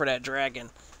pack for that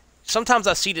dragon. Sometimes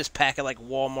I see this pack at, like,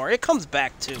 Walmart. It comes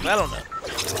back, too, but I don't know.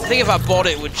 I think if I bought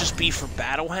it, it would just be for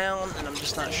Battlehound, and I'm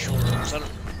just not sure. So I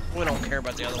really don't care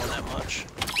about the other one that much.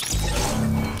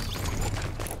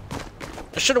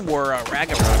 I should have wore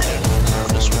Ragnarok.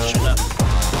 Just switch it up.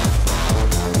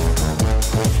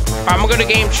 Alright, I'm gonna go to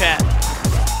game chat.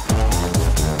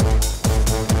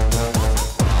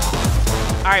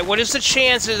 Alright, what is the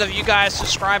chances of you guys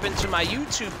subscribing to my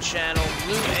YouTube channel,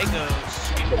 BLEU EGGOS?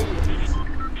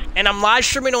 And I'm live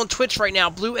streaming on Twitch right now,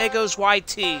 BLEU EGGOS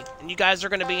YT, and you guys are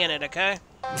going to be in it, okay?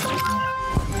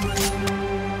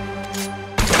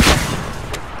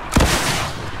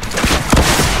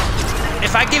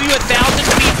 If I give you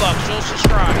 1,000 V-Bucks, you'll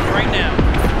subscribe right now.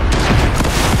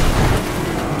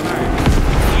 Alright.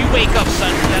 You wake up,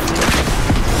 son. That's it.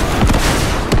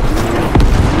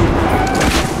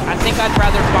 I think I'd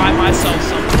rather buy myself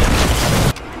something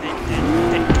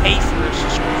than pay for a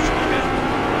subscription, okay?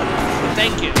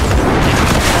 Thank you. Who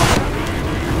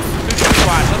should we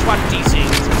watch? Let's watch DC.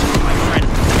 That's my friend.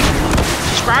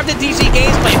 Subscribe to DC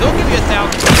Gameplay. They'll give you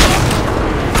 1,000 V-Bucks.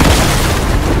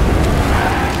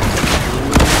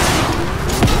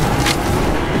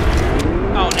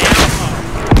 Oh, now? Oh.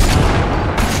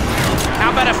 How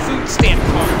about a food stamp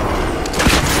card?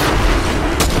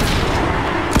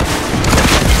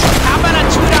 How about a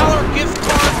 $2 gift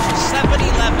card to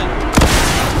 7-Eleven?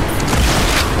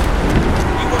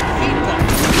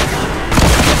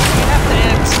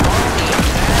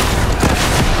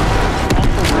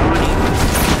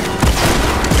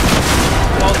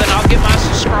 Well, then I'll get my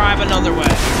subscribe another way.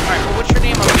 Alright, well, what's your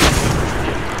name?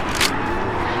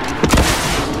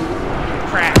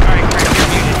 Crack. Alright, Crack, you're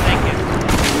muted. Thank you.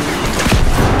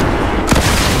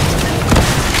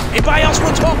 Anybody else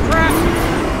want to talk, Crack?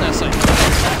 That's like...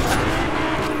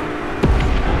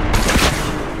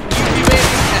 You baby.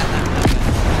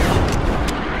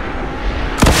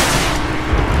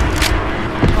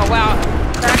 Oh, wow.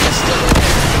 Crack is still in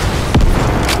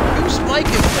there. Whose mic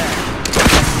is that?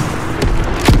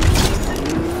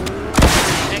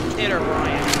 Or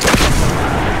Ryan.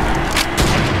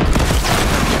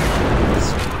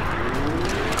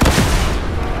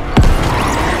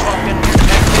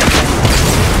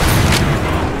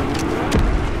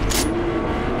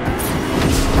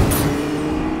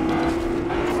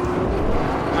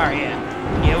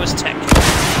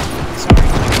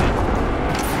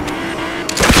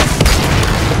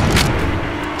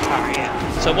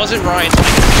 wasn't Ryan's mic.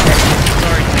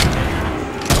 Sorry.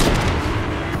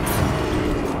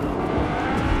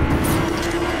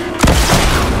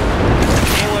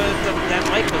 That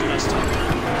mic was messed up.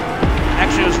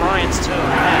 Actually, it was Ryan's too.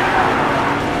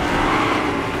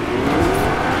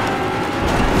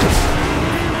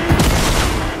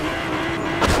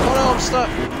 Oh no, I'm stuck.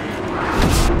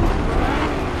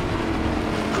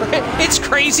 It's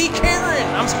Crazy Karen!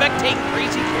 I'm spectating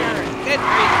Crazy Karen. Get Crazy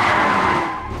Karen.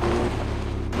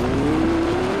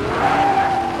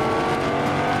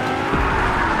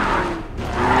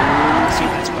 See,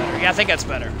 that's better. Yeah, I think that's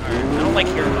better. Alright. I don't like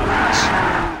hearing about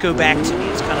this. Go back to me.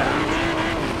 It's kind of...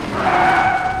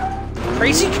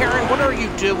 Crazy Karen, what are you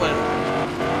doing?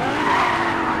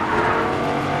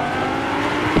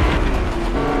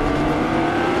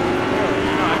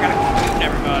 Oh, I gotta mute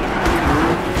everybody.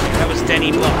 That was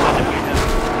Denny Bluff.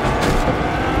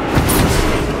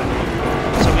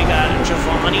 So we got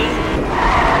Giovanni.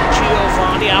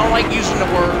 I don't like using the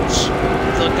words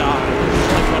the god. It's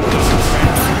like one god,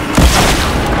 right?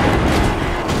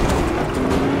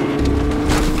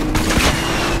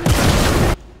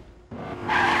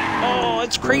 Oh,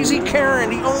 it's Crazy Karen,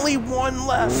 the only one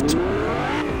left.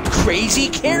 Crazy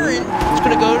Karen is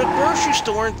gonna go to the grocery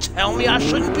store and tell me I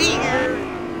shouldn't be here.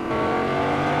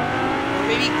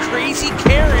 Maybe Crazy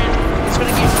Karen is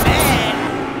gonna get mad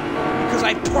because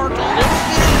I parked a little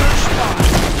bit in her spot.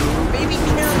 Or maybe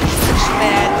Karen's just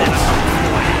mad that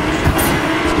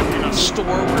I'm in a store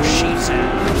where she's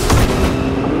at.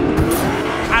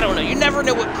 I don't know. You never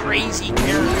know what Crazy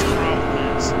Karen's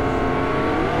problem is.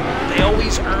 They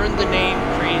always earn the name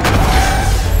Crazy.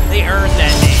 They earn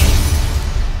that name.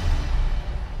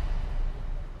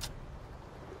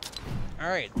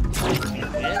 Alright.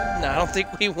 No, I don't think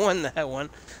we won that one.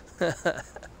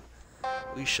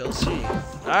 We shall see.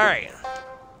 Alright.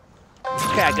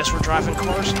 Okay, I guess we're driving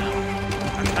cars now.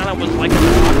 I kind of would like to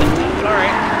talk them down, but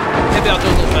alright. Maybe I'll do a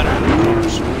little better in the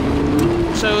cars.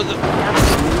 So,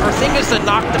 our thing is to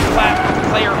knock the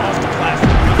player off the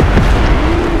platform.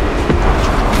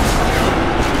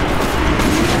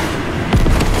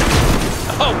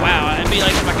 Oh, wow. It'd be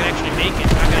like if I could actually make it.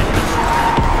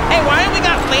 Hey, why have we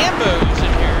got Lambos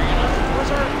in here, you know? Where's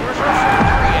our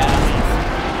factory at?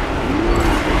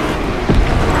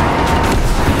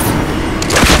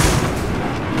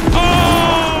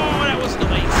 Oh, that was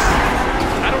nice.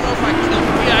 I don't know if I killed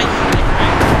him. Yeah, I killed him,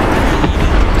 right? I really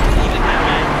needed that,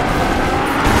 man.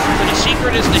 So the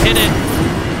secret is to hit it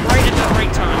right at the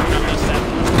right time. Not miss that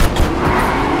one.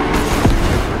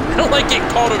 I don't like getting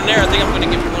caught over there. I think I'm going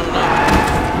to get blown up.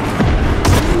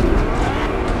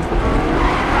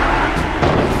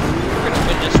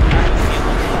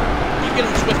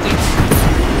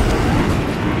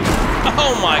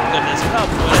 Oh my goodness, oh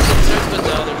boy, that's so good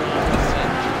the other one.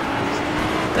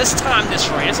 Let's time this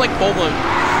right. It's like bowling.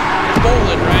 You're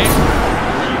bowling, right?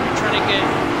 You're trying to get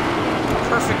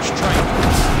perfect strike.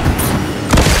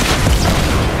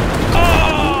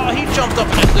 Oh, he jumped up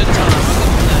in a good time. Look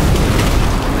at that.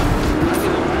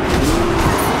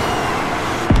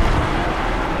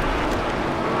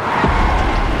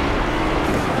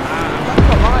 I'm not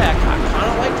gonna lie, I kind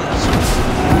of like this.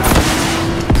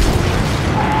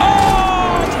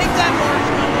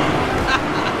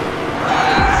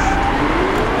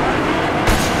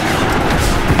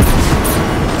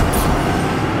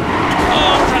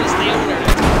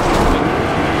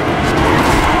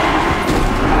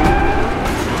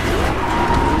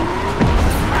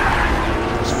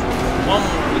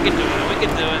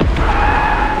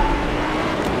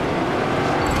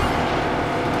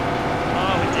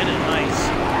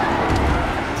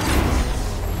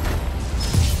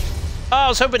 I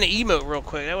was hoping to emote real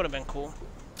quick. That would have been cool.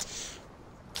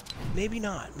 Maybe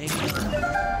not. Maybe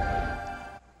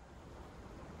not.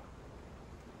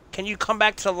 Can you come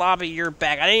back to the lobby? You're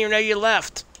back. I didn't even know you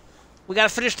left. We gotta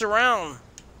finish the round.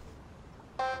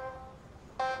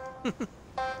 You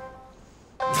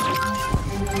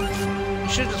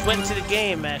should have just went into the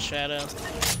game, Matt Shadow.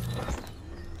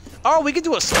 Oh, we could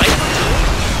do a sniper too.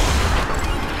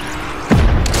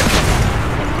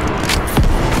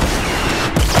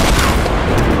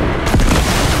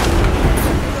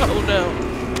 Oh no.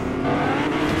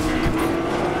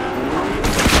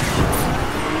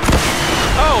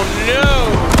 Oh no!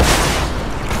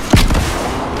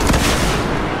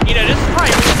 You know, this is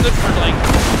probably really good for like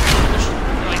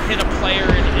hit a player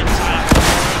inside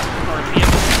or a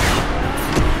vehicle.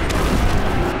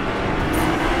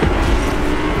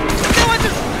 No, I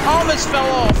just almost fell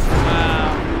off. Wow.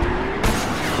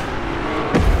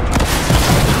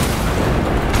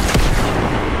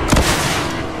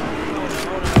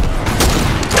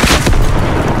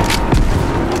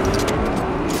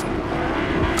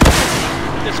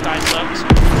 this guy sucks.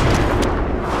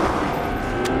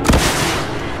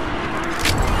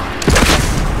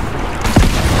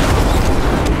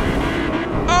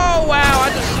 Oh wow! I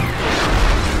just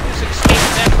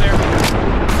escaped that there.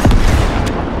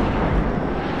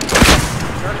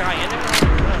 Is there a guy in there?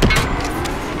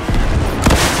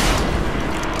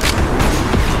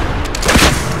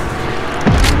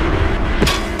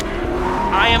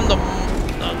 I am the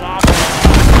lava.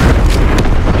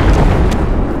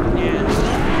 Yeah.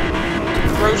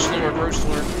 Gross Lord, Gross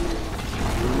Lord.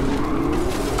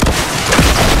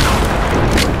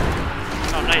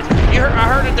 Oh, nice. I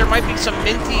heard that there might be some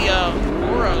minty,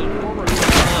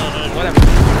 whatever.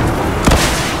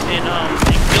 And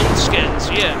guild skins,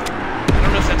 yeah. I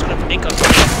don't know if that's gonna make us pay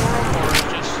for them or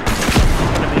just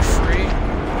gonna be free.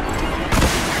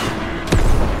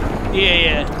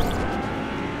 Yeah.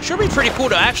 Should be pretty cool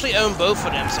to actually own both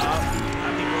of them, so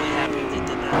I'd be really happy if they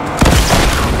did that.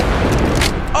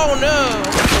 Oh no!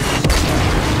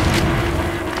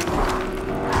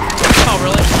 Oh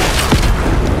really?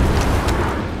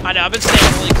 I know, I've been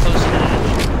staying really close to the edge.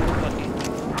 Lucky.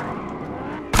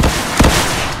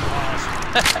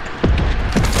 Awesome.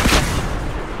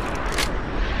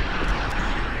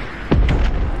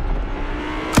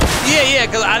 yeah,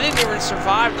 because I didn't even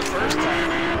survive the first time.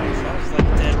 So I was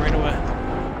like dead right away.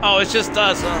 Oh, it's just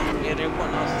us, huh? Yeah, they're one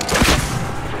us.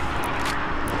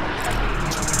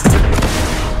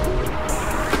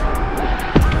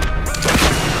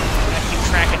 I keep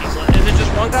tracking these. Is it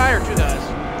just one guy or two guys?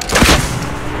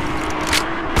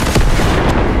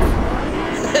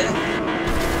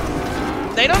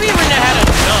 They don't even know how to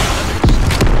jump.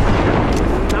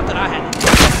 Not that I had to do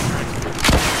that.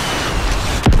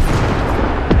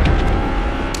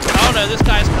 Oh no, this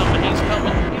guy's coming. He's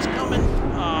coming. He's coming.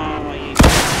 Oh, yeah.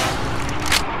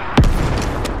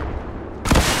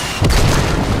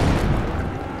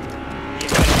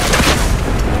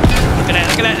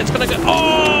 Look at that. It's gonna go.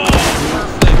 Oh,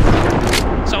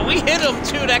 perfect. So we hit him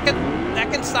too. That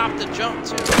can stop the jump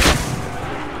too.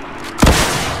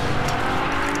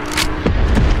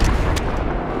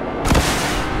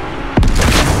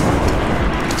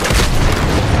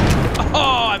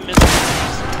 Oh, I missed it.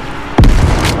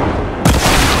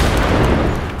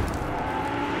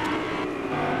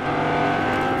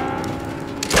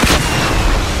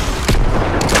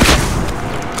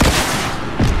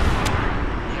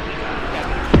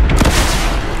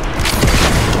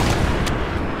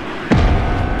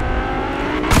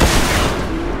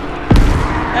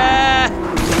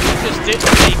 Just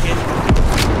didn't make it.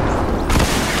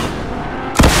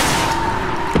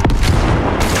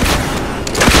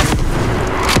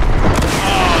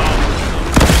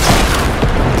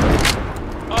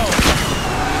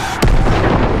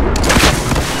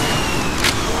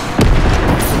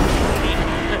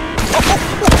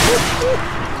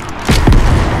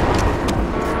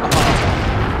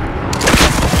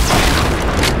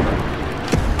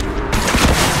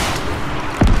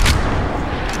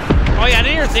 Oh yeah, I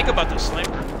didn't even think about the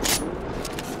sniper.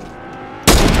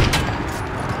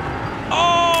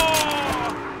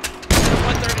 Oh!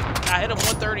 130. I hit him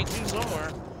 132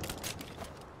 somewhere.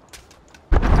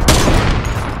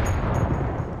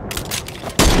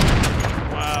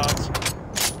 Wow.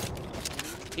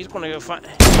 He's gonna go find.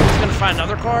 He's gonna find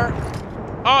another car.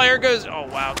 Oh, here it goes. Oh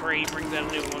wow, great. He brings out a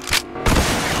new one.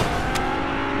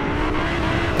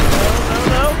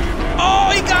 No. Oh,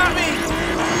 he got me.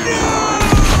 No!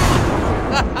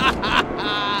 I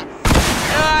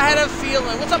had a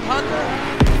feeling. What's up, Hunter?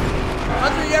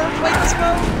 Hunter, you ever played this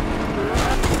mode?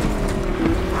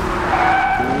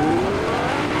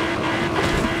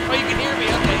 Oh, you can hear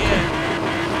me? Okay, yeah.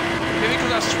 Maybe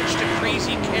because I switched to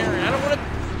Crazy Karen. I don't want to...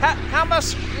 How am I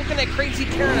looking at Crazy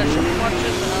Karen? I should be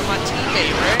watching my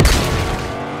teammate, right?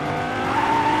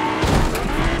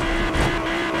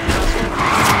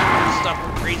 Stuff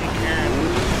with Crazy Karen.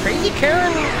 Crazy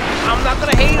Karen, I'm not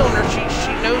gonna hate on her. She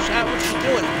knows what she's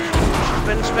doing. She's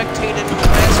been spectating the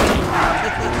last game.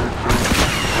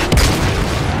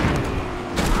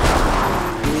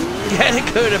 You had to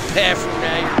go to the bathroom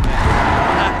now.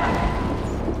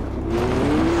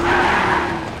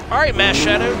 All right, Mass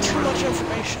Shadow. Too much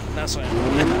information. That's why.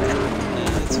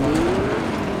 That's fine.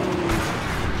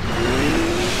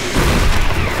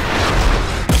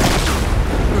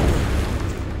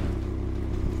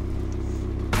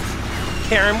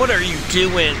 Karen, what are you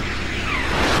doing?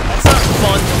 It's not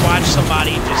fun to watch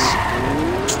somebody just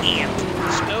camp.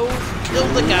 Just go kill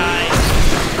the guy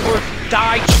or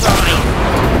die trying.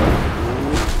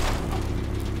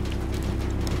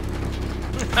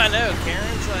 I know,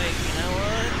 Karen's like, you know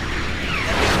what?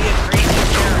 That would be a crazy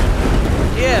Karen.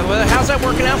 Yeah, well, how's that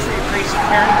working out for you, Crazy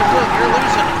Karen, because look, you're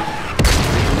losing it.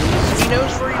 He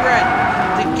knows where you're at.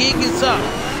 The gig is up.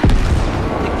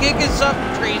 The gig is up,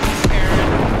 Crazy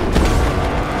Karen.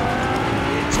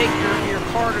 You take your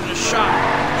car to the shop.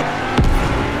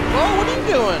 Whoa, what are you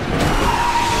doing?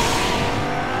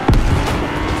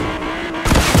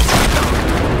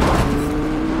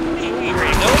 You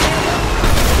ready to go?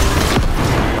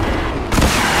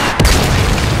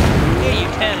 Yeah, you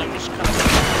can. I'm just kind of...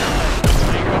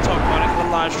 You're going to talk about it. I'm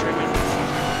live streaming.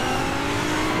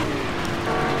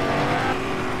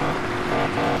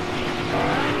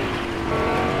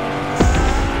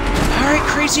 Alright,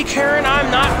 Crazy Karen, I'm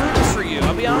not rooting for you.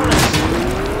 I'll be honest.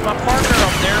 My partner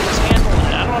up there was handling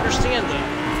it. I don't understand though.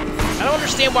 I don't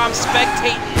understand why I'm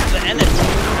spectating the enemy.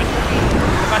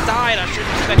 If I died, I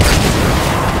shouldn't spectate.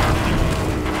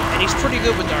 And he's pretty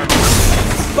good with dark.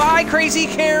 Bye, Crazy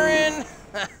Karen!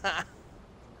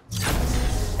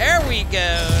 There we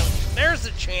go. There's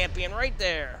the champion right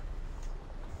there.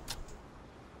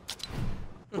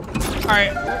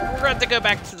 Alright, we're going to have to go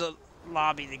back to the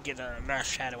lobby to get a mass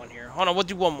shadow in here. Hold on, we'll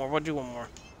do one more. We'll do one more.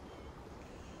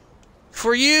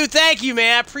 For you, thank you,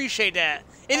 man. I appreciate that.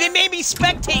 And it made me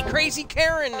spectate Crazy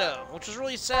Karen, though, which was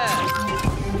really sad.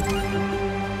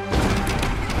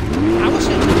 I was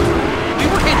hitting... We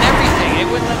were hitting everything. It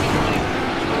wouldn't let me do anything.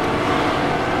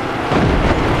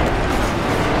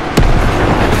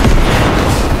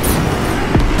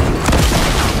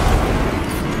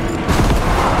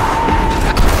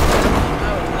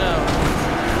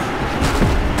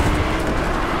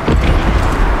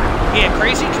 Yeah,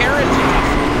 Crazy Karen's enough.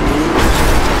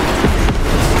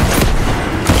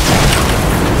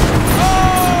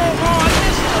 Oh, I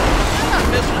missed him. I'm not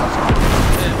missing him.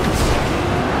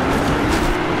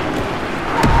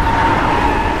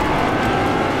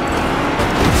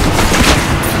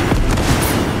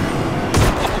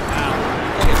 Oh, wow.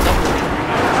 Look at double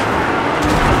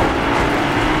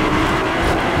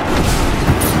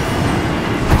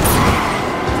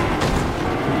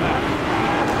wow.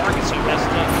 Target's so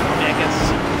messed up.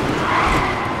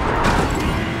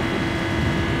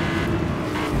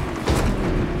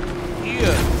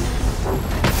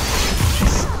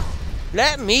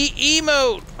 Let me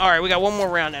emote! Alright, we got one more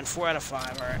round then. 4 out of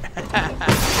 5, alright.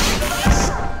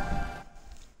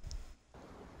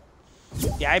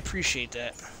 Yeah, I appreciate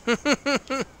that.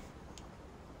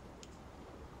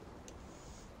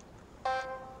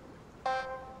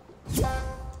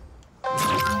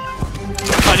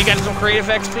 Oh, you got some creative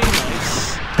XP? Nice.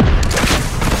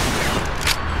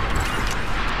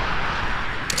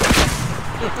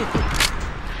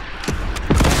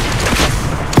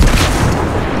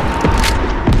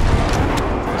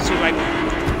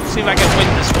 See if I can win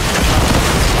this one.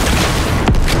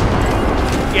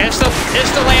 Yeah, it's the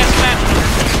last match.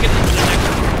 Let's get into the next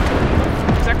one.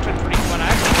 It's actually pretty fun. I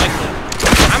actually like that.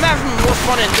 I'm having more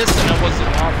fun in this than I was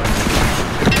in Lava.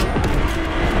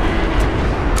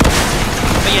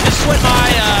 But yeah, this is what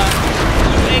my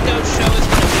BLEU EGGOS show is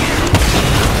going to be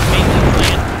mainly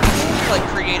playing. Like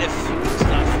creative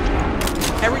stuff.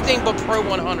 Everything but Pro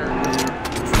 100.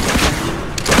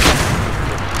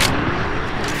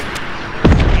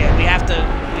 We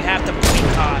have to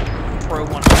boycott Pro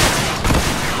 100.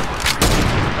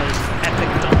 Because Epic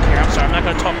don't care. I'm sorry, I'm not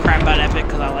gonna talk crap about Epic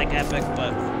because I like Epic,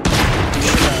 but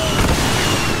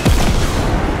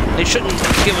they shouldn't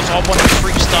give us all a bunch of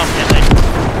free stuff and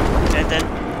then they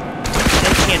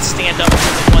can't stand up to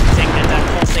the one thing that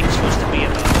whole thing's supposed to be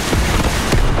about.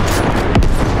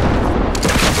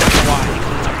 Why?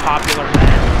 Because it's a popular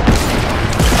map.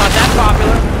 It's not that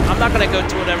popular. I'm not gonna go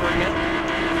to it ever again.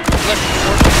 Unless you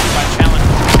force me to by challenge.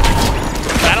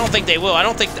 But I don't think they will. I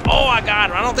don't think... Oh, I got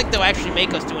it. I don't think they'll actually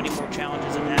make us do any more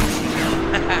challenges in that.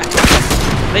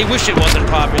 They wish it wasn't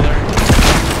popular.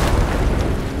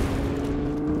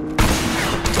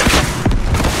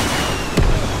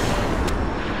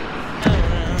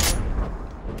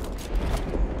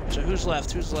 So who's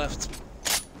left? Who's left?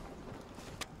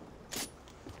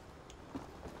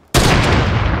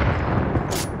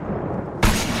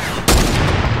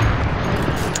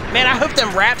 Man, I hope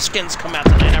them rap skins come out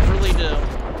tonight. I really do.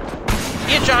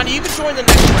 Yeah, Johnny, you can join the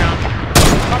next round.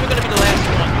 Probably gonna be the last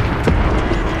one.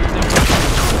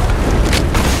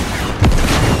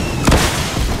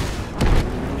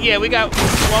 Yeah, we got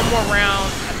one more round,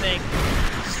 I think.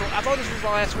 So, I thought this was the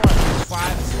last one.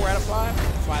 It was 4 out of 5?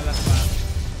 5 out of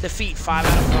 5. Defeat 5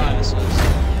 out of 5, it says.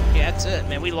 Yeah, that's it,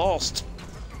 man. We lost.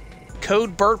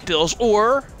 Code Burt Bills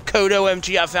or Code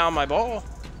OMG, I found my ball.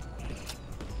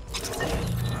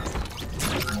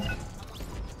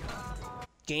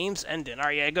 Games ending.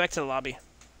 Alright, yeah, go back to the lobby.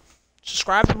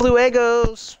 Subscribe to BLEU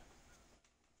EGGOS.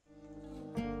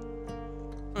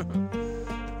 What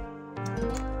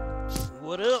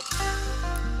up?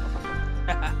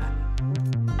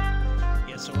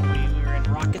 Yeah, so we were in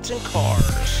Rockets and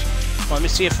Cars. Well, let me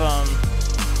see if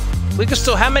we can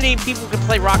still. How many people can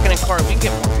play Rocket and Cars? We can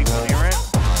get more people in here, right?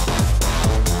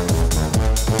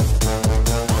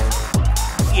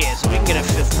 Yeah, so we can get a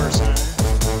 5th person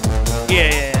in.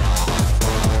 Yeah.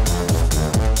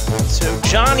 So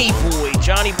Johnny Boy.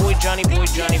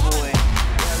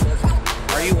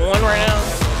 Are you on right now?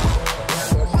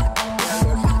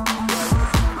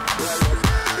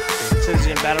 It says he's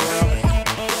in Battle Royale.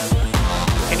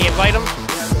 Can you invite him?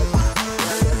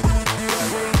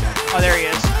 Oh, there he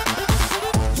is.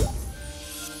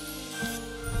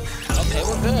 Okay,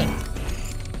 we're good.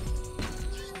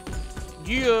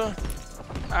 Yeah.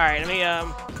 Alright, let me,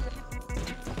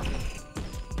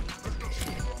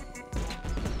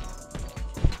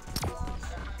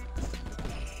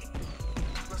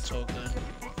 It's all good.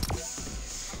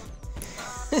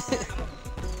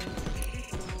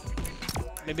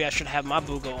 Maybe I should have my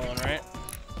Booga on, right?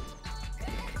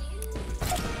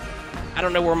 I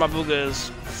don't know where my Booga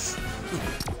is.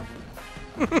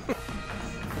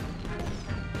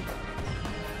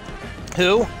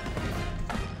 Who?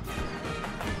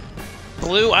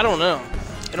 BLEU? I don't know.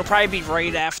 It'll probably be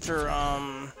right after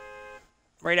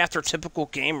Typical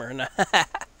Gamer.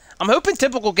 I'm hoping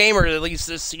Typical Gamer at least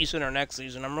this season or next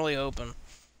season. I'm really hoping.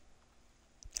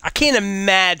 I can't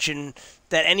imagine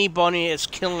that anybody is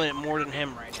killing it more than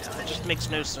him right now. It just makes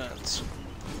no sense.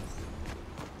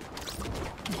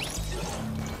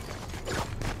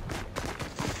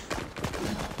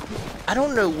 I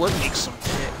don't know what makes them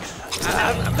pick.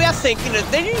 I think, you know,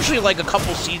 they're usually like a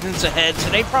couple seasons ahead, so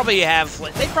they probably have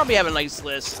a nice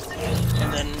list.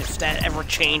 And then if that ever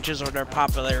changes or their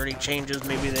popularity changes,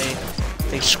 maybe they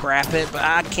scrap it. But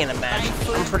I can't imagine.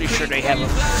 I'm pretty sure they have a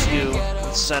few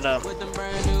set up.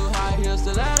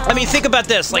 I mean, think about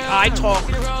this. Like, iTalk,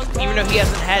 even though he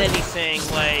hasn't had anything,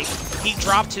 like, he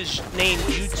dropped his name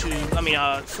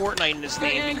Fortnite in his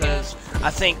name because I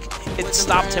think it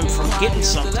stopped him from getting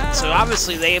something. So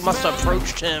obviously they must have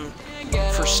approached him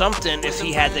for something if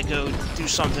he had to go do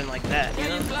something like that, you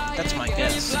know? That's my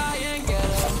guess.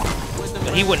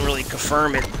 But he wouldn't really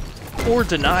confirm it or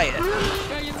deny it.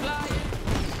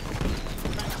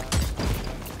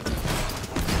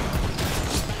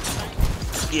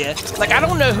 Yeah, like, I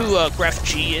don't know who Gref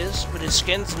G is, but his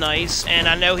skin's nice, and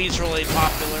I know he's really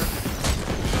popular.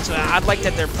 So I'd like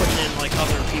that they're putting in, like,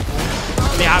 other people.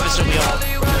 I mean, obviously we all,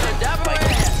 like,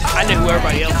 I know who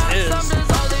everybody else is.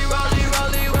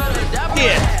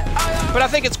 Yeah, but I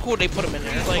think it's cool they put them in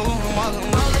there. Like,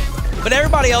 but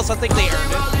everybody else, I think they earned it.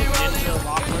 Ninja,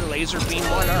 Lockler, Laser Beam,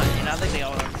 why not? And I think they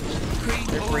all are.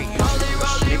 They're great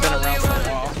YouTubers. They've been around for a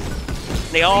while.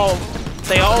 They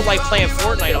all like playing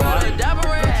Fortnite a lot.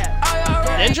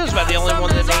 Ninja's about the only one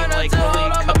that ain't like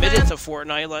really committed to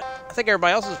Fortnite. Like, I think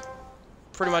everybody else is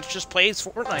pretty much just plays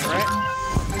Fortnite, right?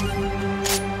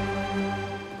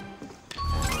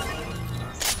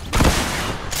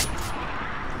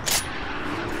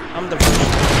 I'm the first.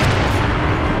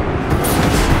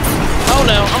 Oh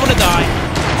no, I'm gonna die.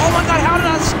 Oh my god, how did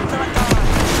I not die?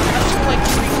 That's like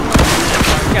 3 minutes.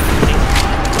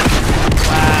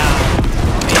 Wow.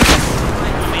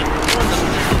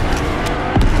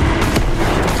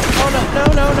 No.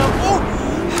 Oh!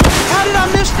 How did I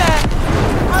miss that?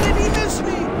 How did he miss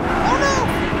me? Oh no!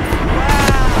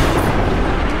 Wow!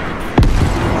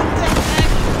 What the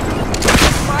heck?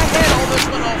 My head almost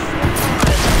went off 4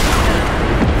 times.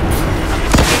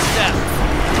 Escape death.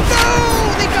 No!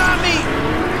 They got me!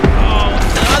 Oh, I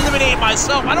eliminated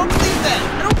myself. I don't believe that.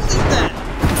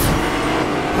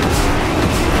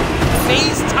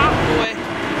 Phase top boy.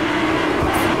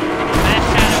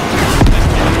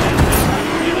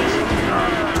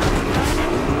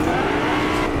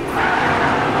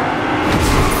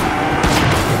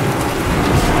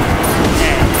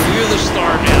 The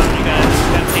star down. You gotta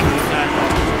take these guys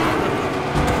off.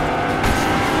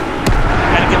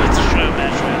 Gotta give it a show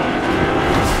match right now.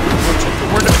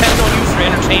 We're depending on you for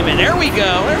entertainment. There we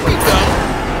go.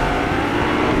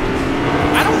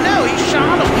 I don't know. He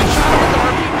shot him. With the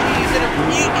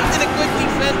RPG. He did a good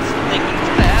defense. I think he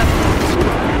should have.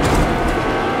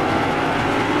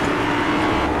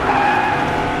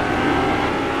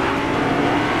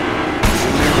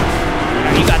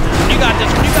 You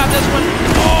got this one.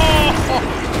 Oh!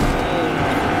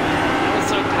 That was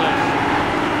so close.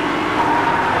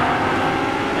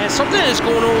 Man, something is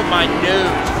going on with my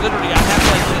nose. Literally, I have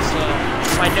like this,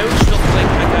 my nose feels like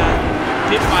I got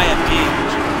bit by a bee.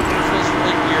 It feels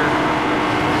really weird.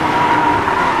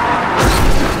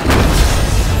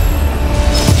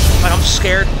 Like I'm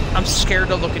scared. I'm scared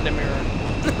to look in the mirror.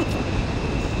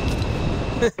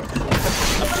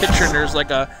 I'm picturing there's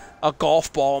like a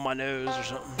golf ball on my nose or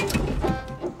something.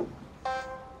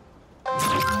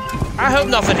 I hope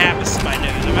nothing happens to my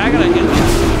nose. I mean, I gotta get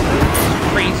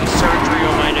crazy surgery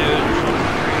on my nose or something.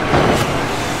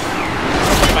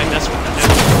 If I mess with my nose.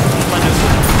 My nose.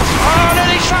 Oh no,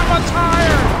 they shot my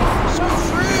tire! So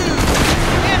rude!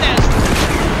 Man, that's rude.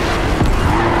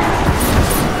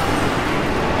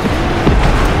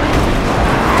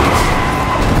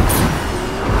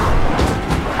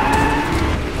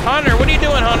 Hunter, what are you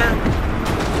doing, Hunter?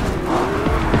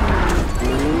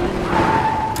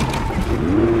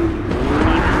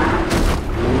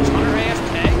 Is Hunter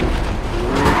AFK?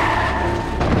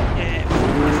 Yeah,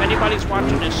 if anybody's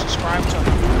watching this, subscribe to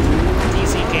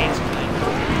DC Games and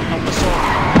help us all.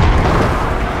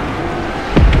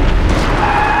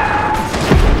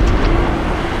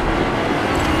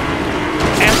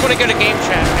 Hey, I'm gonna go to game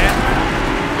chat, man.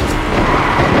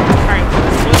 Alright,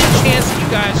 what's the chance of you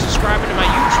guys subscribing to my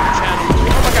YouTube channel?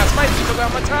 Oh my god, somebody took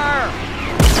out my tire!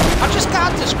 I just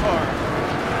got this car!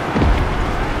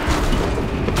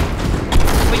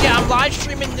 But yeah, I'm live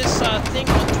streaming this thing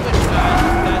on Twitch, guys.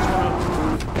 If you guys wanna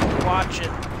watch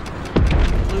it.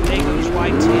 BLEU EGGOS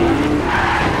YT.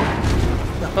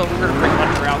 Oh, we're gonna bring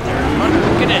Hunter out there. Hunter,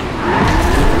 get in.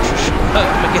 I'm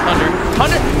gonna get Hunter.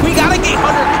 Hunter, we gotta get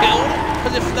Hunter killed,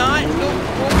 because if not,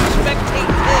 we'll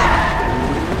spectate him.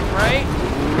 Right?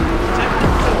 Is that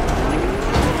what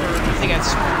or do you think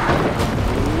that's smart?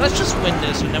 Let's just win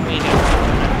this and then we get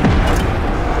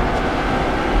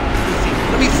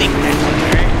Let me think that,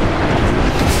 okay?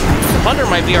 Hunter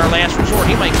might be our last resort.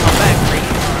 He might come back right here.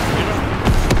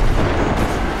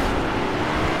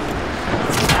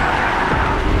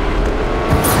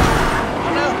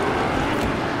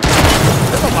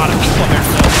 A lot of people there,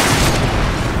 though.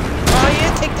 Oh,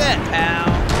 yeah, take that, pal.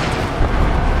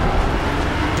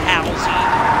 Palsy.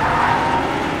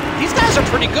 These guys are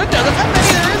pretty good, though. Look how many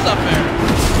there is up there.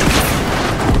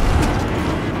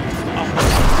 Oh.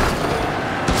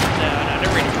 No,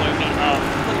 they're ready to blow me up.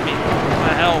 Look at me.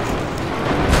 My health.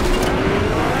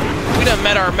 We done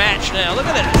met our match now. Look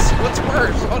at this. What's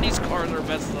worse? All these cars are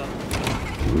messed up.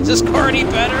 Is this car any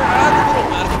better? A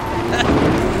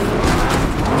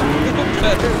little better.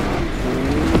 Better.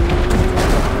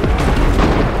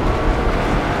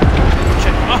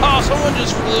 Oh, someone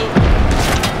just flew.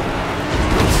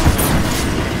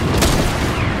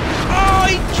 Oh,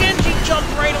 he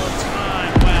jumped right on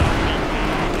time. Wow.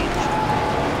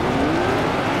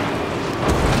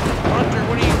 Hunter,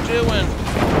 what are you doing?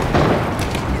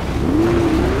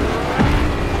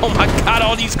 Oh my god,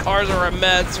 all these cars are a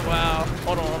mess. Wow.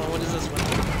 Hold on, what is this one?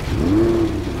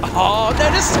 Oh,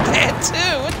 no, this is bad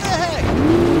too. What the heck?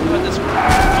 What about this one?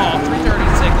 Oh,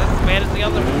 336. That's as bad as the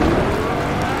other one.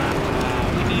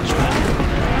 We need you.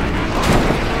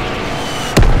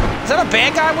 Is that a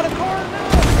bad guy with a car?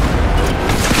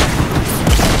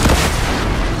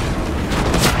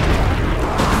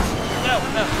 No.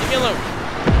 No, leave me alone.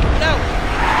 No.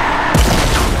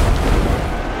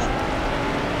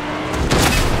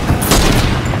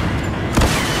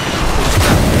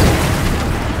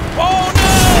 Oh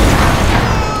no!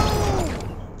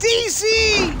 DC!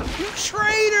 You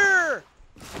traitor!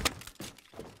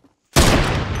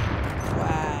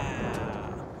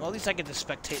 Wow. Well, at least I get to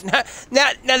spectate. Now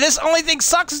this only thing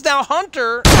sucks is now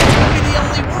Hunter will be the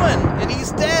only one, and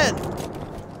he's dead.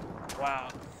 Wow.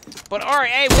 But alright,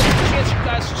 hey, what's the chance you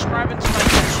guys subscribing to my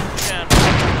YouTube channel?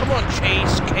 Come on,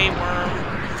 Chase, K-Worm,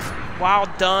 Wild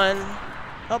Done.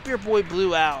 Help your boy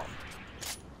BLEU out.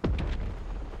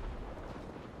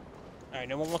 Alright,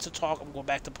 no one wants to talk. I'm going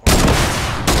back to party.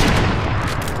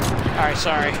 Alright,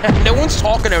 sorry. No one's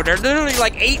talking over there. Literally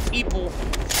like 8 people.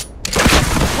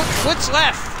 What's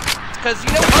left? Because,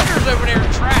 you know, Hunter's over there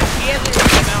in trash. He hasn't even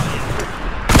come out yet.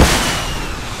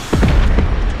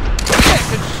 Yeah,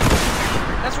 because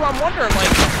that's what I'm wondering.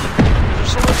 Like, is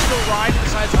there someone still riding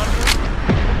besides Hunter?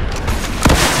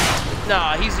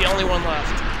 Nah, he's the only one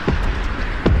left.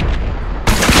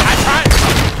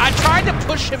 I tried to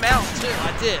push him out, too.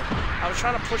 I did. I was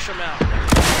trying to push him out.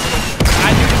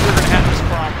 I knew we were going to have this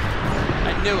problem.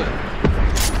 I knew it.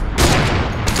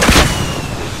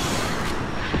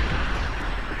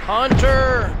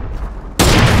 Hunter!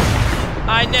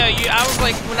 I know, I was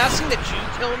like, when I seen the Jew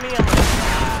kill me, I'm like,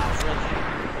 wow, really?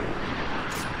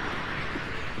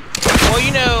 Well,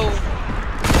 you know...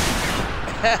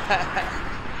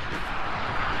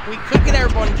 we could get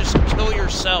everyone to just kill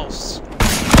yourselves.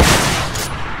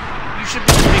 You should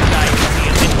be the big guy and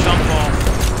then jump off.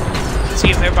 See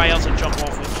if everybody else will jump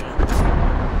off with you.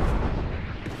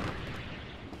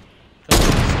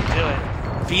 Do it.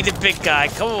 Be the big guy.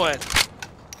 Come on.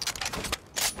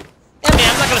 Yeah, man,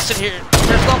 I'm not gonna sit here.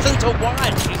 There's nothing to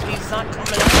watch. He's not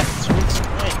coming out. So what's the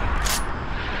point?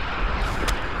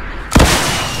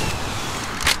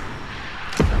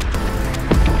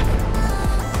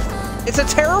 It's a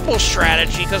terrible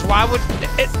strategy, because why would...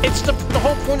 It's the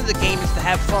whole point of the game is to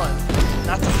have fun,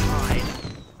 not to hide.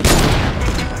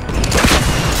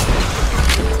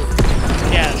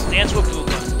 Yes, dance with Booga.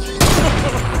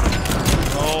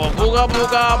 Oh, Booga,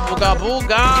 Booga, Booga,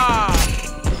 Booga!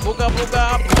 Booga,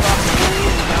 Booga, Booga,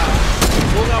 Booga!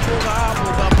 Booga, Booga,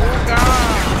 Booga, Booga!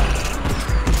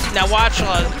 Now watch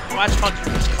Hunter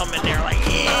just come in there like,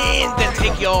 and then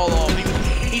take you all off.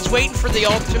 He's waiting for the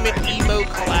ultimate emo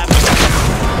collab.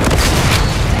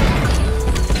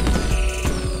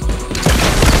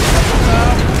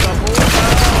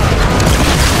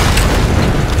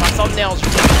 My thumbnails are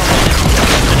really coming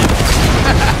in.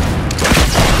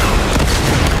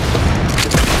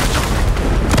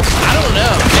 I don't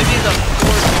know. Maybe the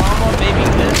floor drama, maybe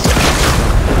this.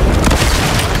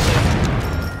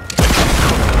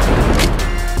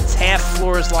 It's half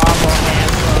floors lava,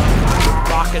 half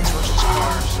rockets versus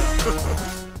cars.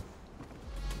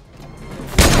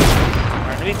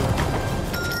 Alright,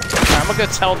 I'm gonna go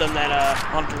tell them that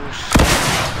Hunter's...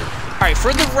 Alright,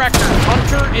 for the record,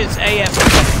 Hunter is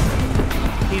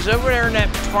AFK. He's over there in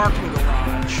that parking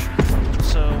garage.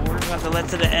 So we're gonna have to let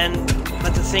the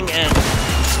thing end.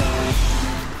 So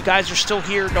if you guys are still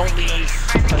here, don't leave,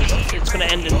 because it's gonna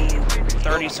end in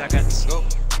 30 seconds.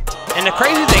 And the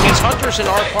crazy thing is Hunter's in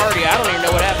our party. I don't even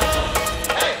know what happened to him.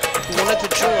 He wanted to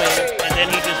join, and then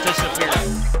he just disappeared.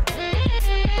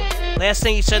 Last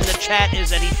thing he said in the chat is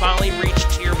that he finally reached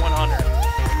tier 100.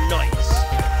 Nice.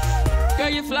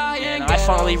 And I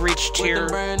finally reached tier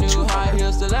 200.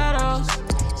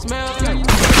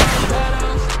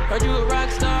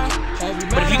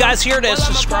 But if you guys hear this,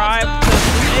 subscribe to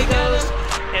BLEU EGGOS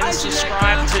and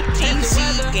subscribe to DC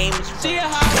Games.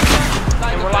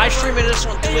 And we're live streaming this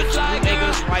on Twitch, BLEU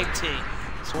EGGOS YT.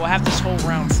 So we'll have this whole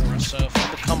round for us, so if you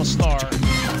become a star...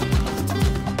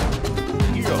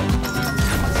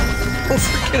 Don't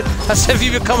forget... I said if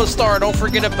you become a star, don't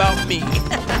forget about me.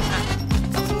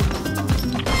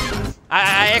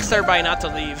 I asked everybody not to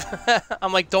leave.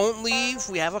 I'm like, don't leave,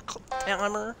 we have a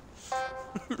timer.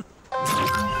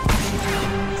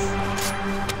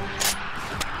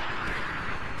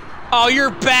 Oh,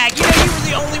 you're back! You know you were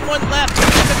the only one left in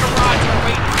the garage. We're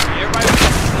waiting for you. Everybody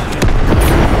was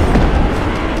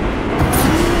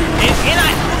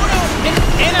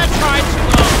and I tried to,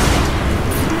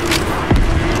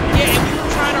 yeah, and we were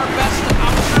trying our best to, I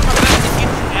was trying my best to get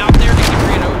you out there to get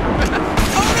rid over.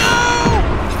 Oh no!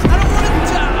 I don't want to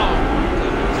die. Oh,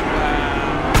 goodness, wow.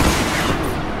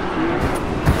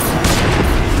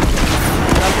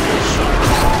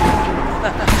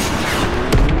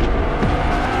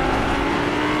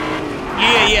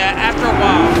 Yeah, after a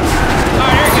while. Oh,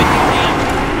 there you go, you can.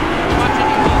 Watching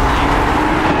you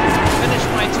finish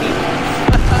my team off.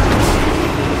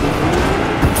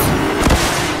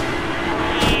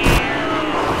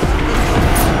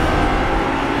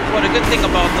 What a good thing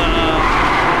about the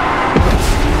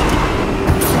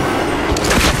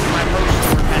my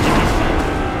roaster had to get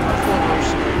our full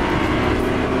roaster.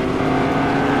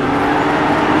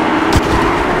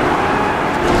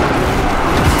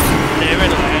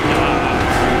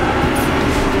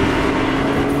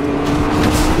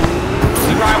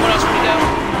 Right, what else we go?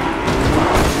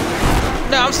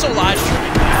 No, I'm still live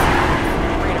streaming.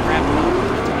 We're gonna wrap it up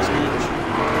until this match.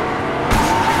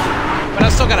 But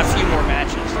I've still got a few more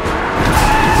matches. You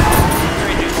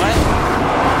ready to do what?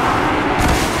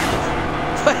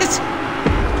 What?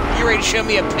 You ready to show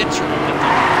me a picture of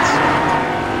McDonald's?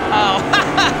 Oh.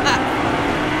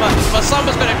 My son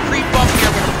was gonna creep up here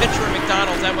with a picture of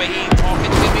McDonald's. That way he ain't talking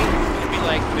to me. He'd be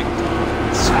like,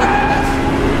 McDonald's.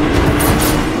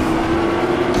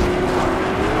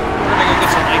 We're gonna go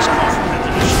get some nice coffee after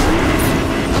this stream.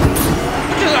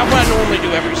 Which is what I normally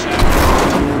do every Saturday.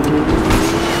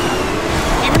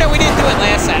 Even though we didn't do it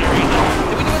last Saturday.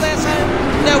 Did we do it last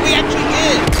Saturday? No, we actually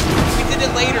did. We did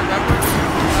it later, remember?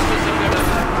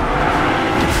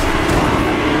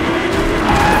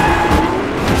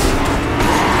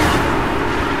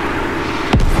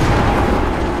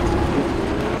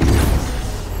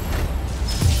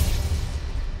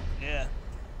 Yeah.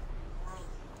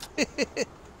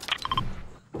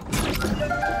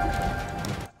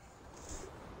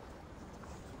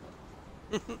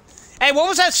 Hey, what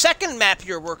was that second map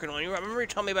you were working on? You remember you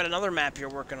telling me about another map you're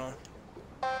working on?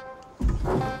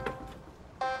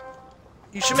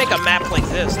 You should make a map like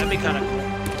this. That'd be kind of cool.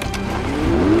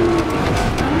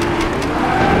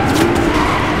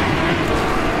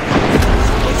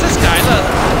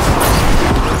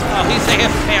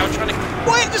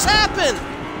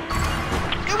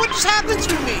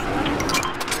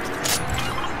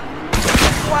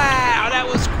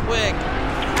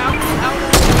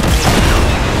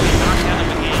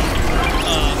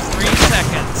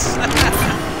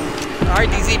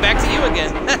 Alright, DZ, back to you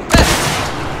again.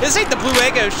 This ain't the BLEU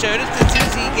EGGOS show, this is the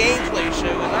DZ gameplay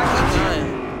show, and I keep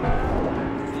dying.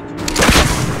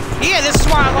 Yeah, this is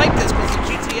why I like this, because of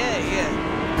GTA, yeah.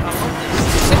 I love this.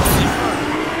 It's actually fun.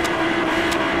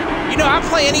 You know, I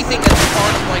play anything that's a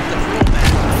part of, like, the real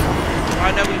map. I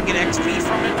know we can get XP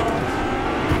from it.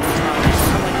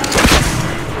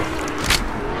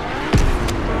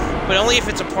 But only if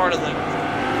it's a part of the...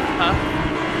 Huh?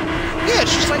 Yeah,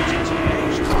 it's just like GTA.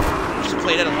 I used to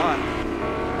play that a lot.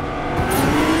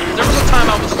 There was a time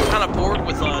I was kind of bored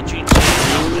with GTA.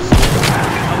 I would just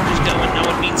go and I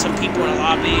would meet some people in a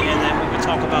lobby, and then we would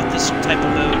talk about this type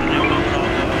of mode, and then we would all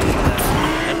go.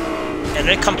 And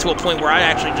then come to a point where I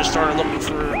actually just started looking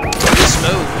for this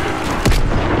mode.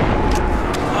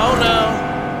 Oh no.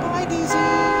 Bye, DZ.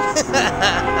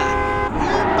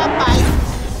 Bye-bye.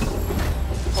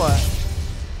 What?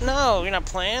 No, you're not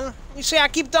playing? You see I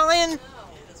keep dying?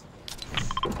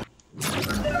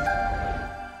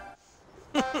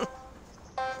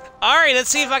 Alright, let's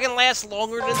see if I can last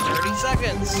longer than 30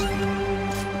 seconds. No,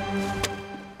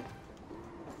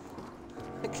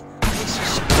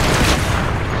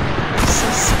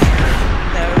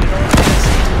 you don't want this.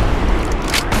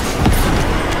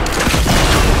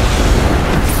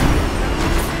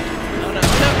 No, no,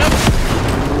 no, no.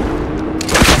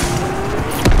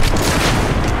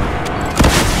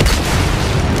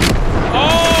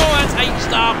 Oh, that's how you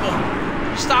stop them.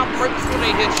 You stop them right before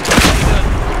they hit you. That's how you do it.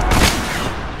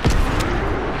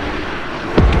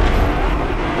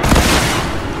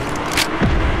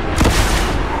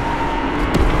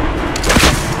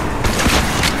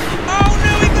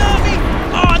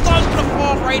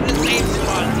 Right in the same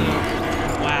spot, dude.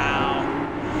 Wow.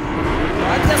 Well,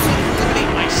 I definitely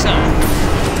eliminate myself.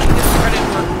 I give credit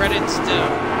where credit's due.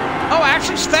 Oh, I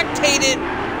actually spectated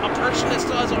a person that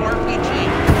still has an RPG.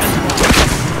 That's why.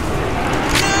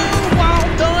 No, well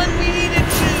done, we needed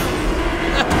you.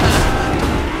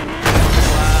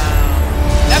 Wow.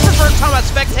 That's the first time I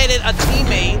spectated a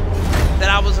teammate that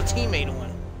I was a teammate on.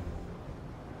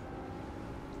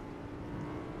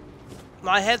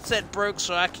 My headset broke,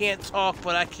 so I can't talk,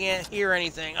 but I can't hear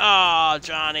anything. Oh,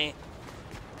 Johnny.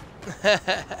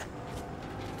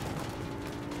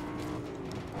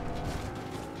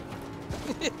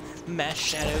 Mass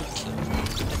shadow kill.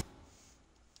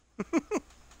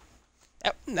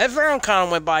 That round kind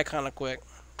of went by kind of quick.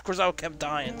 Of course, I kept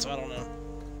dying, so I don't know.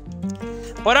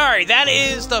 But alright, that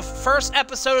is the first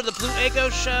episode of the BLEU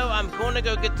EGGOS show. I'm going to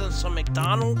go get some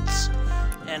McDonald's,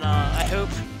 and I hope,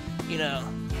 you know...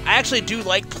 I actually do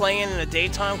like playing in the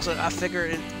daytime, because I figure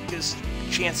it gives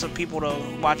a chance of people to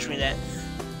watch me that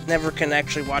never can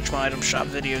actually watch my item shop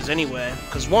videos anyway.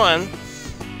 Because one,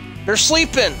 they're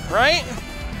sleeping, right?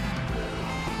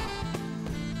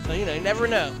 So, you know, you never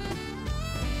know.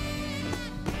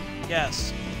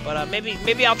 Yes. But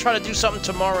maybe I'll try to do something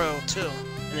tomorrow, too,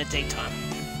 in the daytime.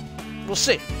 We'll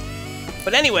see.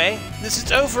 But anyway, this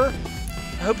is over.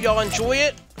 I hope y'all enjoy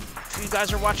it. If you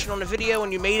guys are watching on the video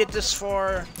and you made it this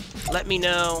far, let me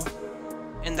know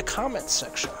in the comments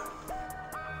section.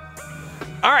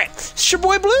 Alright, it's your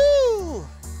boy BLEU,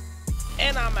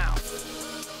 and I'm out.